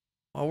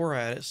 while we're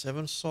at it,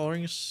 7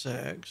 slaughtering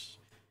 6.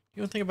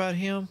 You want to think about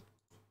him?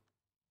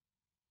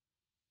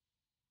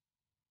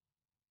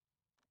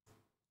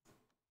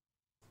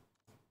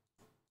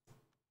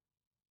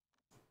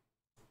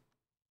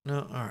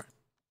 No? Alright.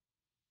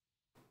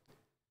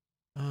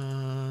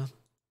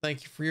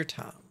 Thank you for your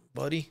time,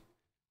 buddy.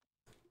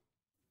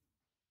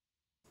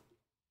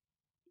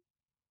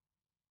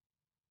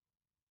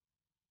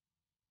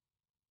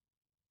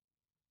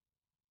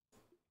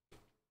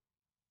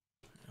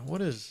 What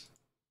is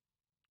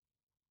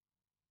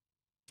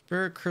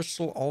Spirit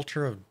Crystal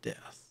Altar of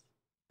Death?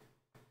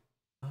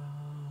 What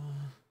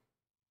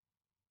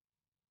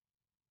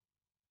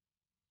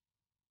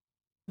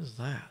is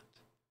that?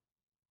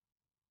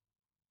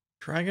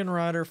 Dragon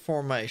Rider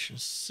Formation.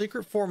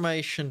 Secret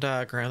formation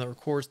diagram that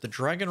records the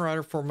Dragon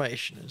Rider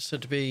Formation. It's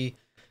said to be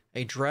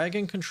a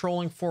dragon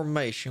controlling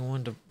formation.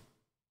 When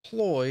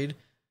deployed,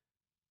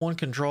 one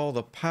can draw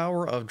the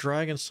power of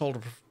Dragon Soul to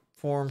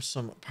perform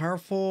some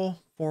powerful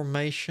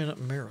formation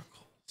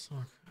miracles.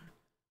 Okay.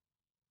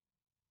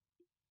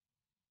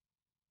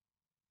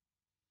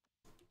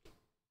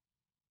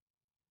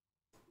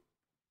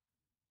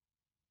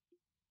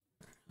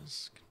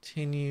 Let's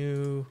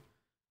continue.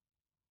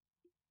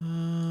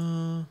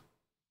 All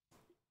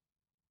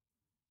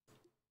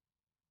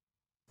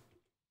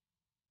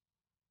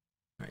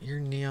right, you're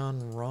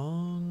neon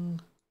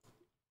wrong.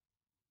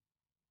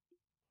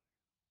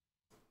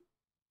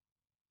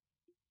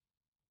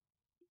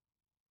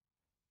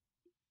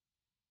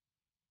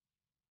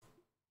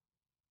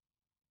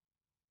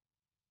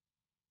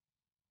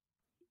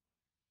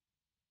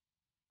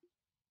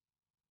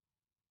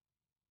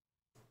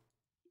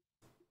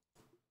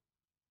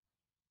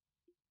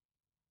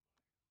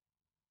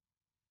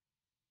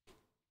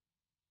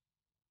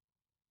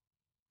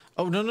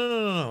 Oh, no, no,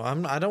 no, no,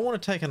 no. I don't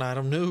want to take an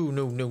item. No,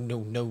 no, no, no,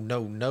 no,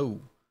 no, no.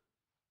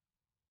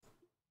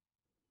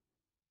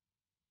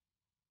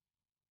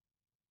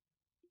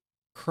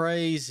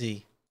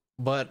 Crazy,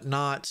 but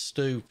not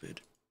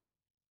stupid.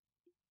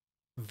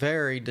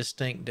 Very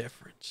distinct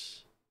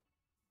difference.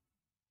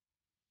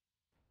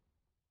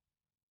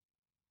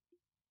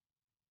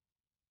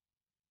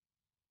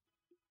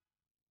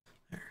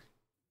 There.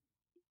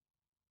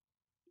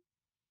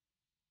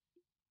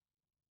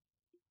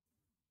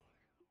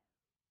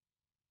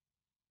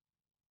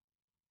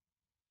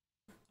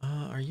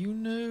 Are you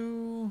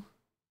new?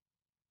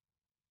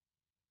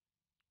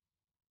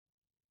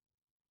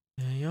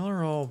 Yeah, y'all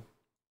are all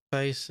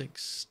basic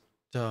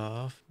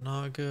stuff.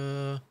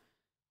 Naga.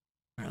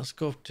 All right, let's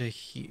go up to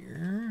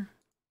here.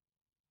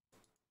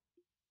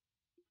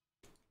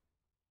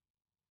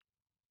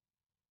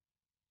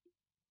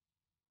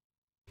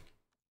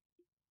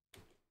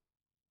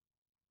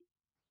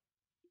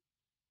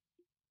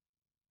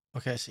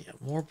 Okay, so yeah,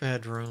 more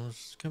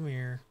bedrooms. Come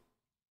here.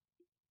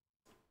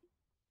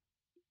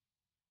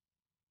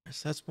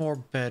 So that's more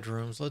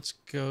bedrooms. Let's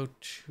go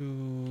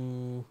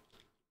to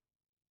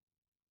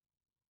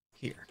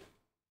here.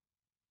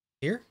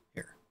 Here?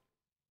 Here.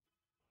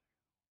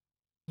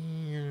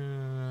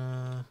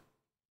 Yeah.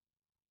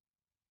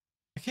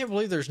 I can't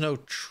believe there's no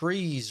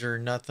trees or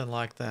nothing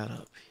like that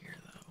up here,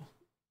 though.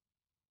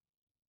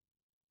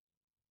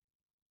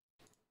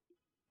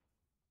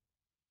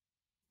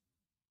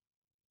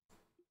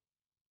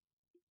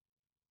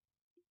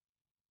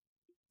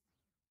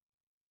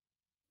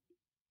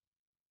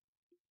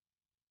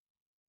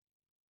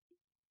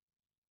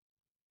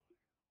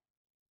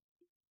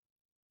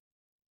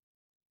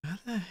 How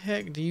the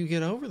heck do you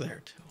get over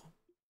there to them?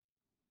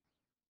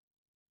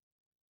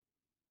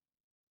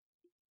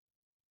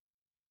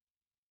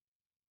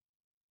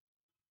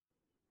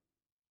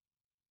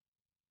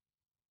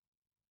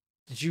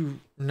 Did you?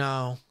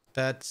 No,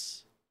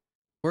 that's.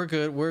 We're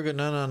good. We're good.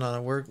 No, no, no,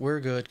 no. We're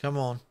good. Come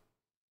on.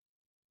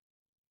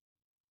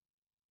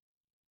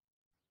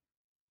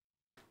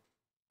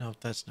 Nope,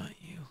 that's not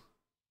you.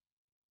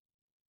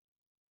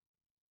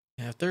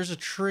 Yeah, if there's a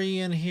tree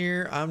in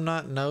here, I'm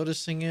not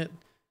noticing it.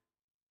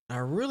 I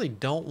really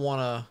don't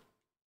want to.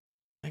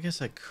 I guess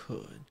I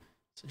could.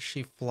 So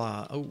she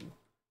fly. Oh,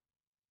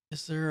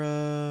 is there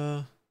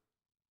a?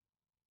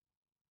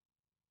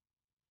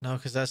 No,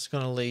 because that's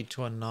going to lead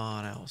to a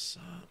non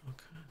outside.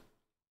 Okay.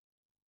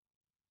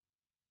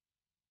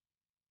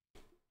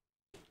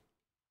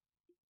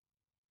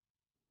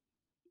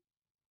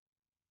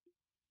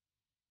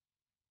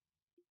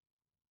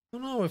 Oh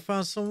no, we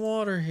found some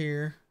water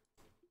here.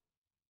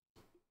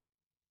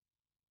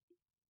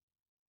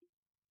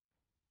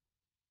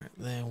 Right,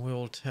 then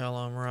we'll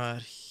tell them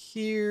right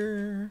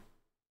here.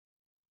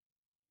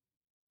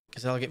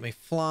 because that'll get me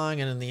flying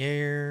and in the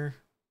air.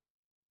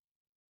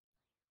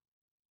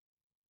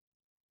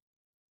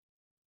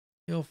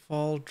 He'll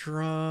fall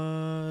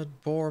dried.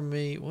 Boar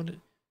meat. What?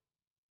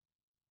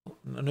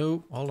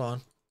 Nope. Hold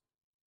on.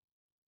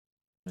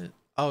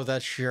 Oh,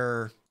 that's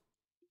your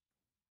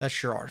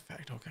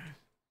artifact. Okay.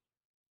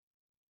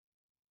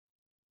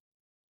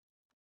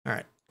 All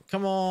right.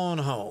 Come on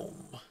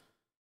home.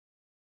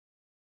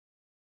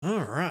 All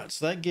right.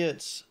 So that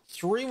gets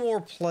 3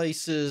 more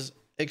places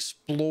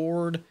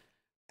explored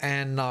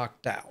and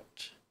knocked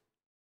out.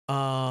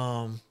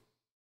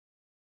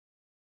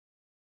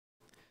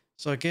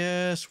 So I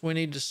guess we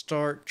need to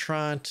start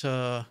trying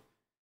to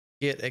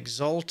get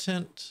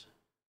Exultant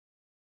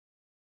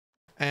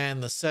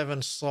and the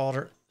 7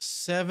 slaughtering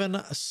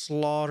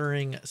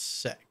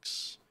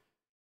sects.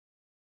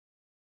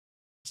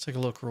 Let's take a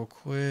look real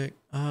quick.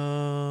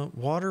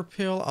 Water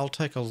pill, I'll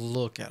take a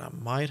look at. I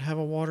might have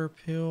a water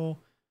pill.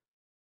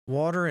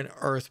 Water and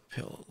earth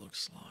pill, it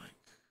looks like.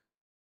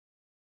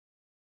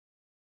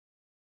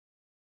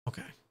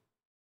 Okay.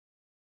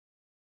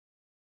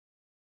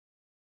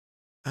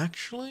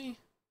 Actually,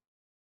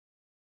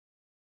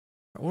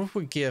 what if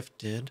we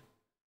gifted?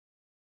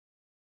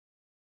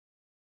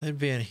 They'd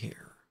be in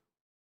here.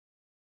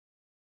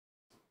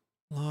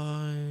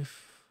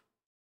 Life.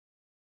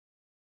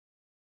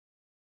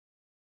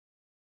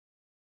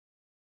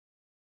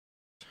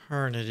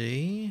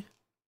 Eternity.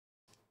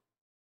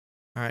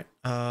 All right.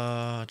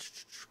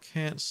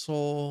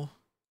 Cancel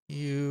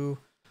you.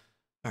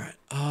 All right.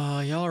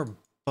 Y'all are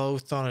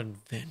both on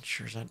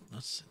adventures.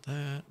 Let's see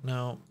that.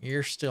 No,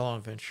 you're still on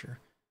adventure.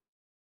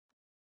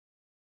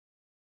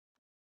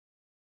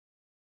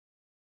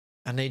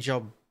 I need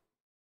y'all.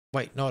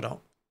 Wait, no, I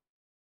don't.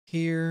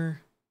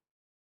 Here.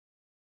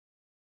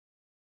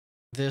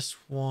 This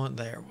one.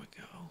 There we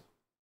go.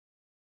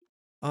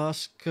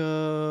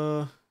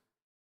 Asuka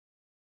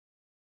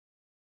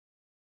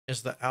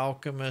is the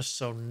alchemist,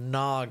 so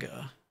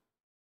Naga.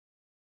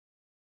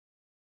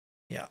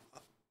 Yeah.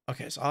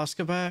 Okay, is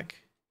Asuka back?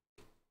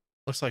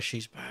 Looks like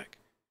she's back.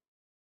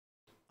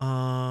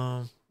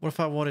 What if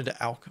I wanted to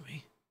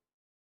alchemy?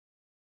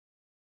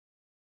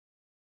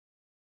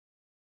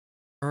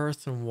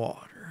 Earth and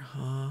water,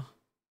 huh?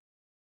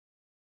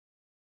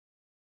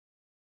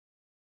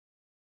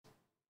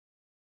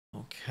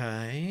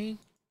 Okay.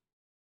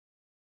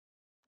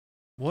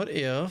 What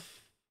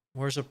if...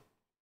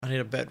 I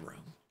need a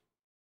bedroom.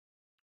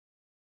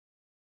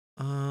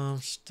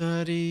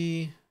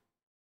 Study...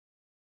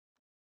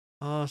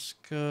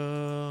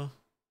 Asuka...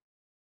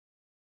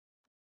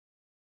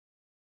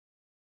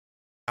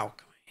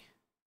 Alchemy.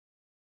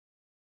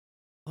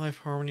 Life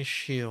Harmony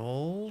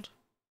Shield.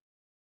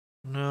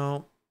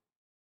 No.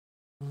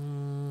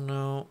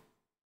 No.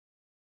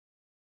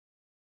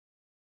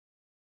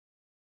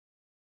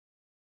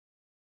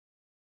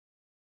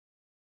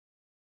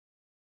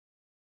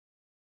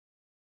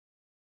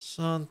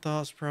 Sun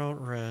Thought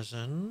Sprout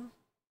Resin.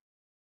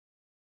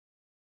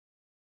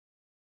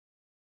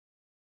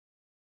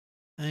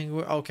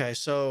 Okay,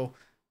 so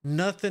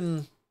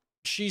nothing.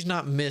 She's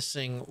not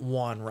missing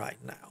one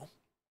right now.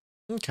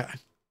 Okay,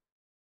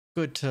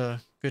 good to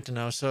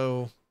know.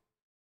 So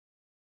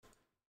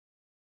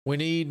we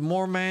need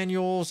more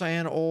manuals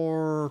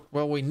well,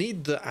 we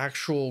need the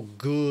actual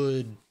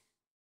good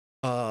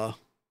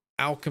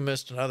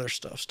alchemist and other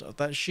stuff.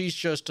 That she's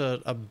just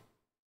a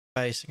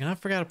basic, and I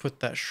forgot to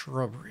put that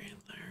shrubbery in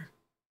there.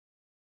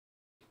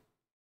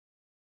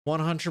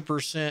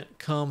 100%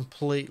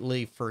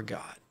 completely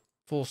forgot.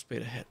 Full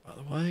speed ahead, by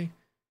the way.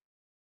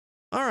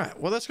 All right,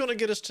 well, that's going to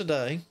get us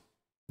today.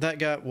 That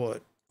got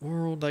what?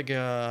 World, I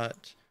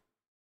got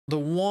the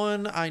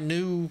one I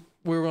knew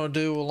we were going to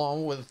do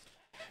along with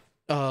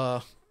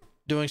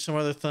doing some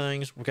other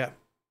things. We got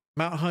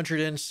Mount 100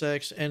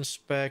 insects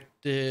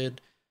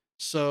inspected.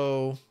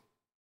 So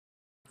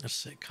let's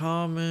see,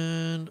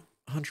 common,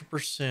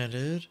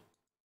 100%ed.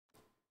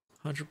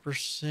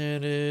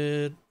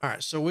 100%ed. All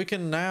right, so we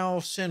can now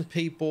send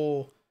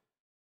people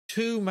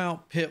to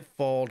Mount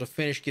Pitfall to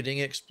finish getting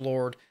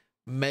explored.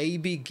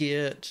 Maybe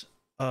get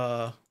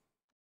Illumina.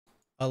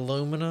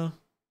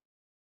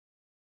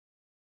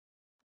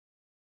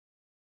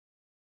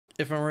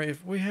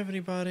 If we have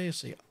anybody, let's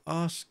see,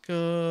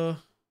 Asuka.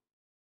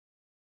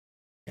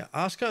 Yeah,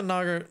 Asuka and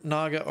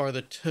Naga are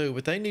the 2,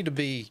 but they need to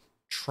be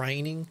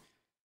training.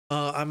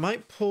 I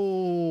might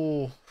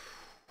pull a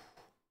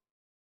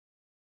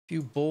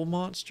few bull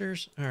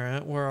monsters. All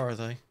right, where are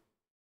they?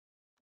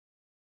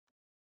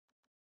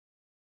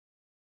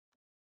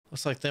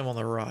 Looks like them on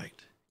the right.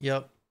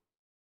 Yep.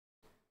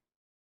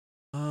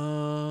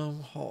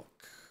 Hawk.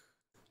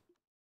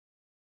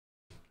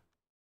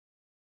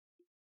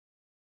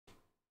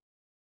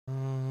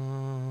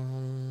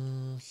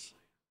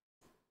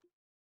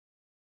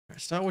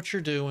 That's not what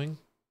you're doing.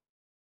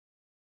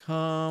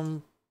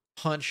 Come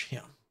punch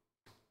him.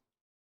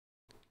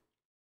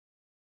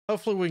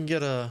 Hopefully we can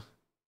get a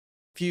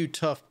few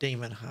tough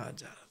demon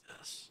hides out of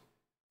this.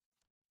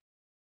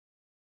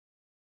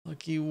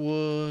 Lucky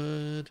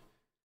wood.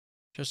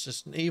 Just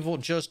as an evil,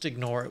 just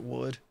ignore it,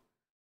 wood.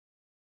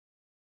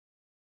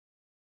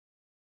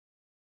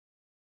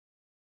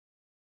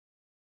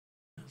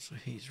 So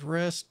he's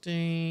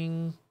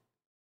resting.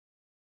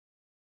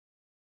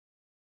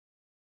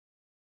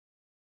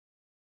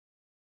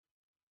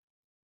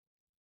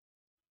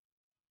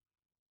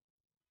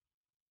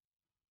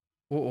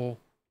 Uh-oh.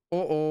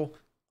 Uh-oh.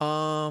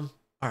 All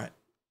right.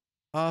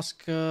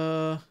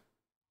 Oscar,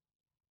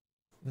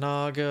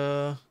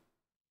 Naga,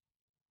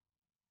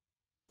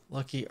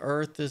 Lucky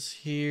Earth is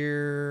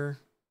here.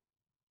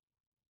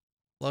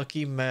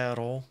 Lucky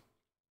Metal.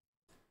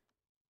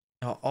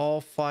 Now all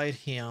fight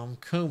him.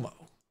 Kumo.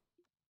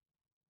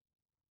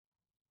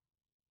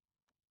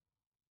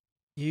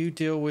 You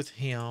deal with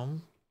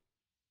him.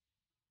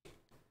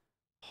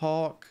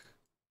 Hawk.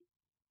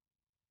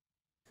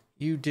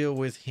 You deal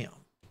with him.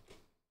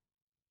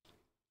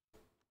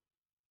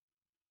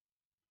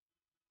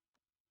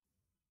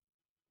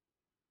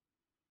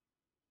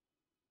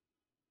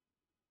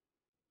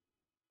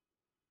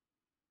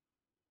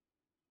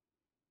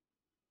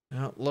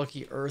 Now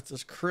Lucky Earth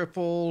is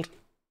crippled.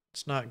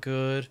 It's not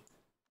good.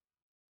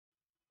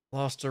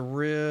 Lost a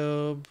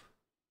rib.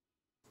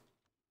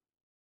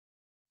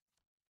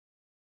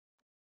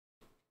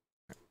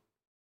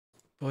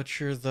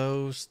 Butcher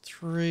those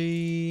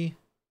three.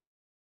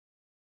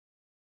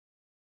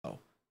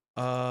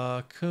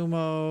 Oh.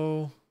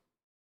 Kumo.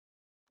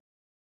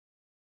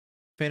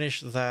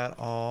 Finish that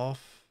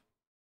off.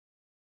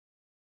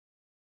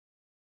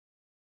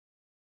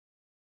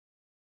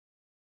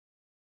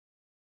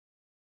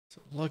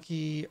 So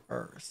Lucky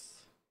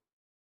Earth.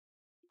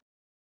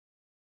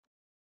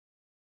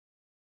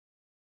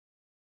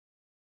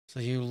 So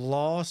you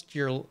lost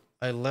your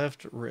a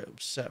left rib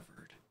severed.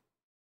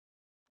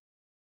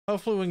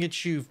 Hopefully we can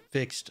get you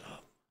fixed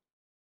up.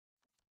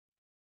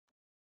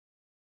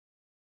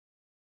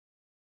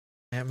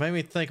 And it made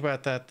me think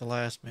about that the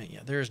last minute.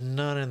 Yeah, there's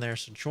none in there.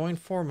 So join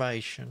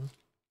formation.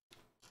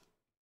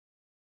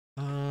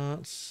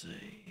 Let's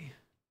see.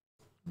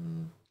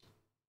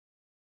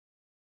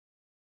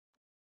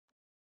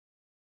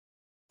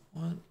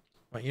 What?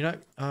 Wait, you're not.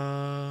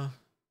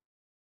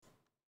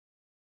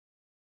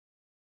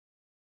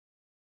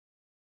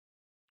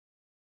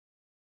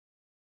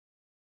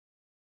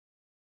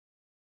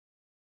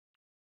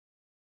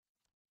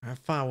 All right,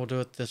 fine. We'll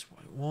do it this way.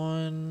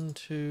 1,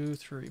 2,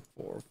 3,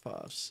 4,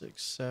 5,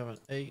 6, 7,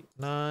 8,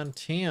 9,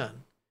 10.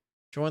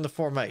 Join the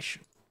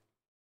formation.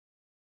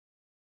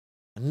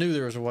 I knew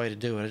there was a way to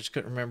do it. I just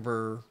couldn't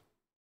remember.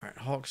 All right,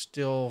 Hawk's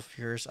still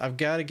furious. I've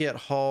got to get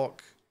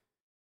Hawk.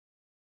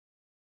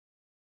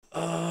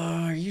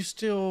 Are you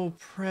still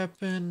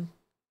prepping?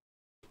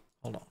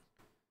 Hold on.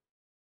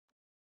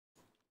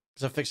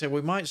 Because I fixed it.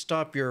 We might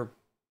stop your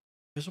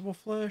visible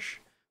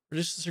flesh.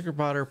 Reduce the secret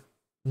biter.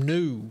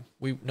 No.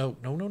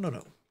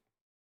 No.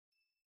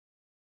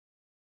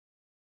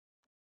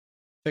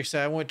 Fix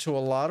that. I went to a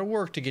lot of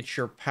work to get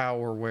your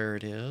power where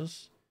it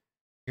is.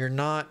 You're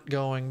not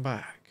going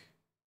back.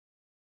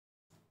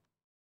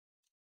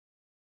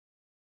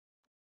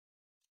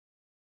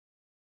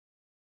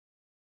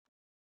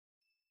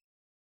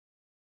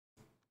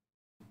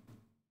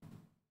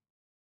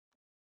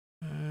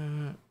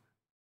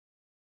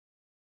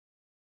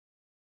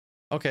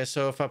 Okay,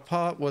 so if I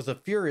pop with a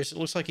Furious, it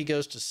looks like he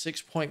goes to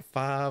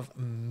 6.5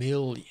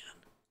 million.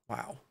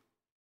 Wow.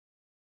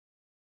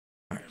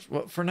 All right,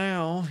 well, for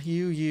now,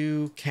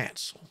 you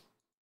cancel.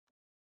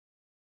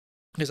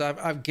 Because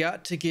I've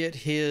got to get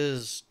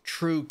his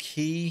true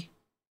key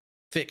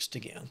fixed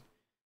again.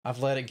 I've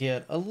let it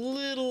get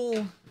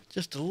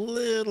just a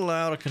little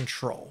out of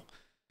control.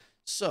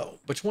 So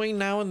between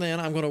now and then,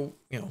 I'm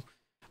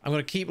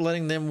gonna keep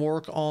letting them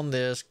work on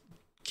this,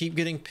 keep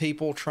getting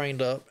people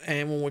trained up,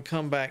 and when we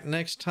come back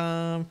next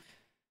time,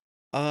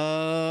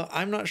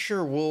 I'm not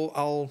sure.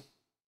 I'll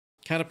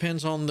kind of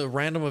depends on the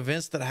random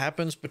events that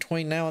happens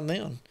between now and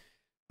then.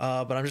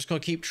 But I'm just gonna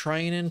keep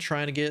training,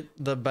 trying to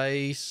get the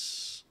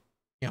base,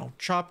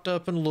 chopped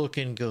up and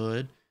looking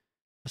good.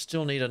 I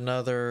still need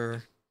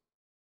another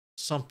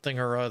something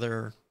or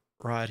other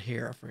right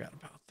here. I forgot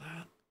about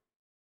that.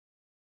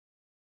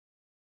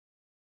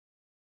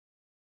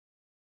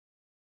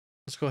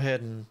 Let's go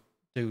ahead and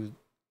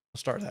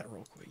start that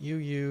real quick.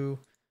 You.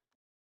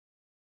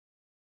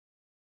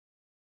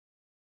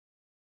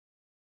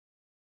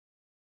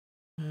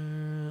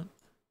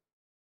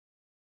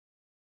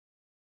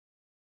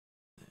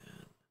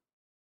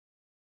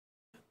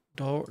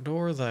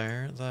 Door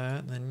there,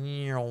 that, then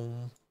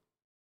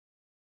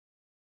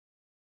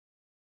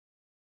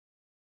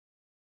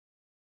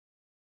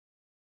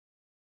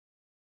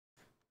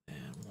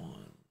and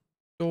one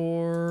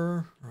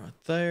door right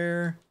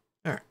there.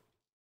 All right.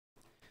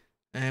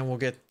 And we'll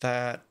get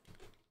that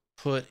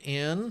put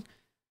in.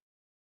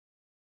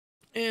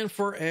 And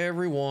for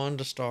everyone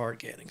to start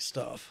getting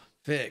stuff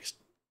fixed.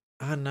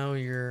 I know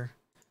you're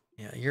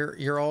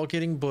all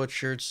getting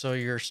butchered, so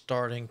you're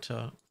starting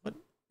to what?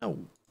 No.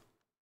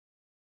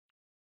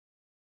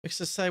 Fix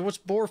to say, what's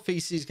boar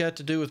feces got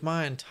to do with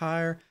my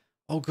entire?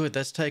 Oh, good,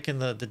 that's taking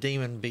the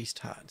demon beast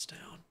hides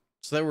down.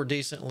 So they were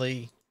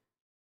decently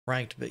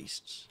ranked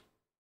beasts.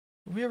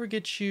 Did we ever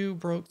get you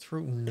broke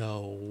through?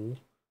 No.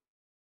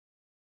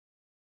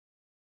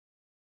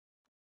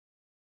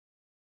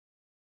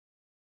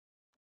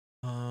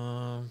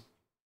 Um,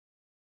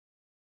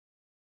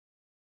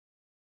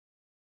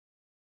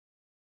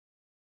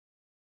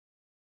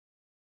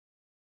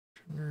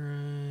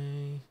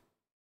 right.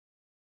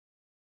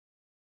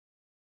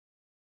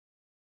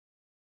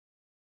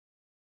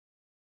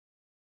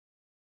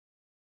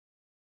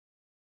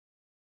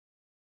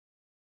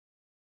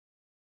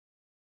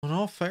 On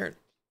all fair,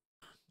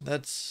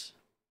 that's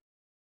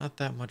not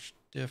that much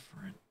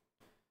different.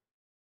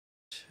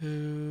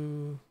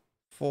 2,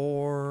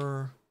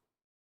 4.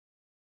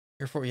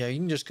 Here 4. Yeah, you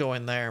can just go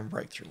in there and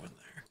break through in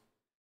there.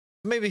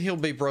 Maybe he'll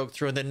be broke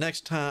through, and then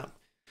next time,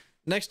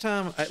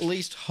 at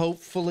least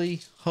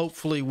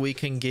hopefully we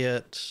can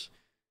get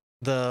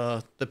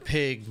the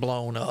pig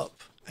blown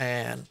up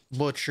and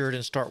butchered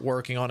and start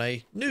working on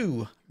a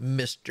new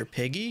Mr.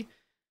 Piggy.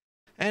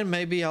 And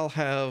maybe I'll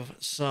have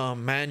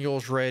some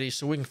manuals ready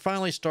so we can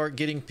finally start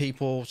getting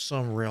people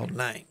some real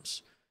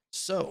names.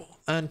 So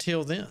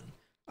until then,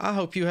 I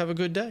hope you have a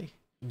good day,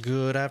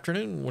 good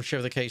afternoon,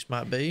 whichever the case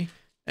might be.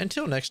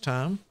 Until next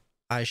time,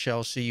 I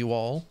shall see you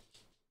all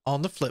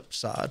on the flip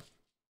side.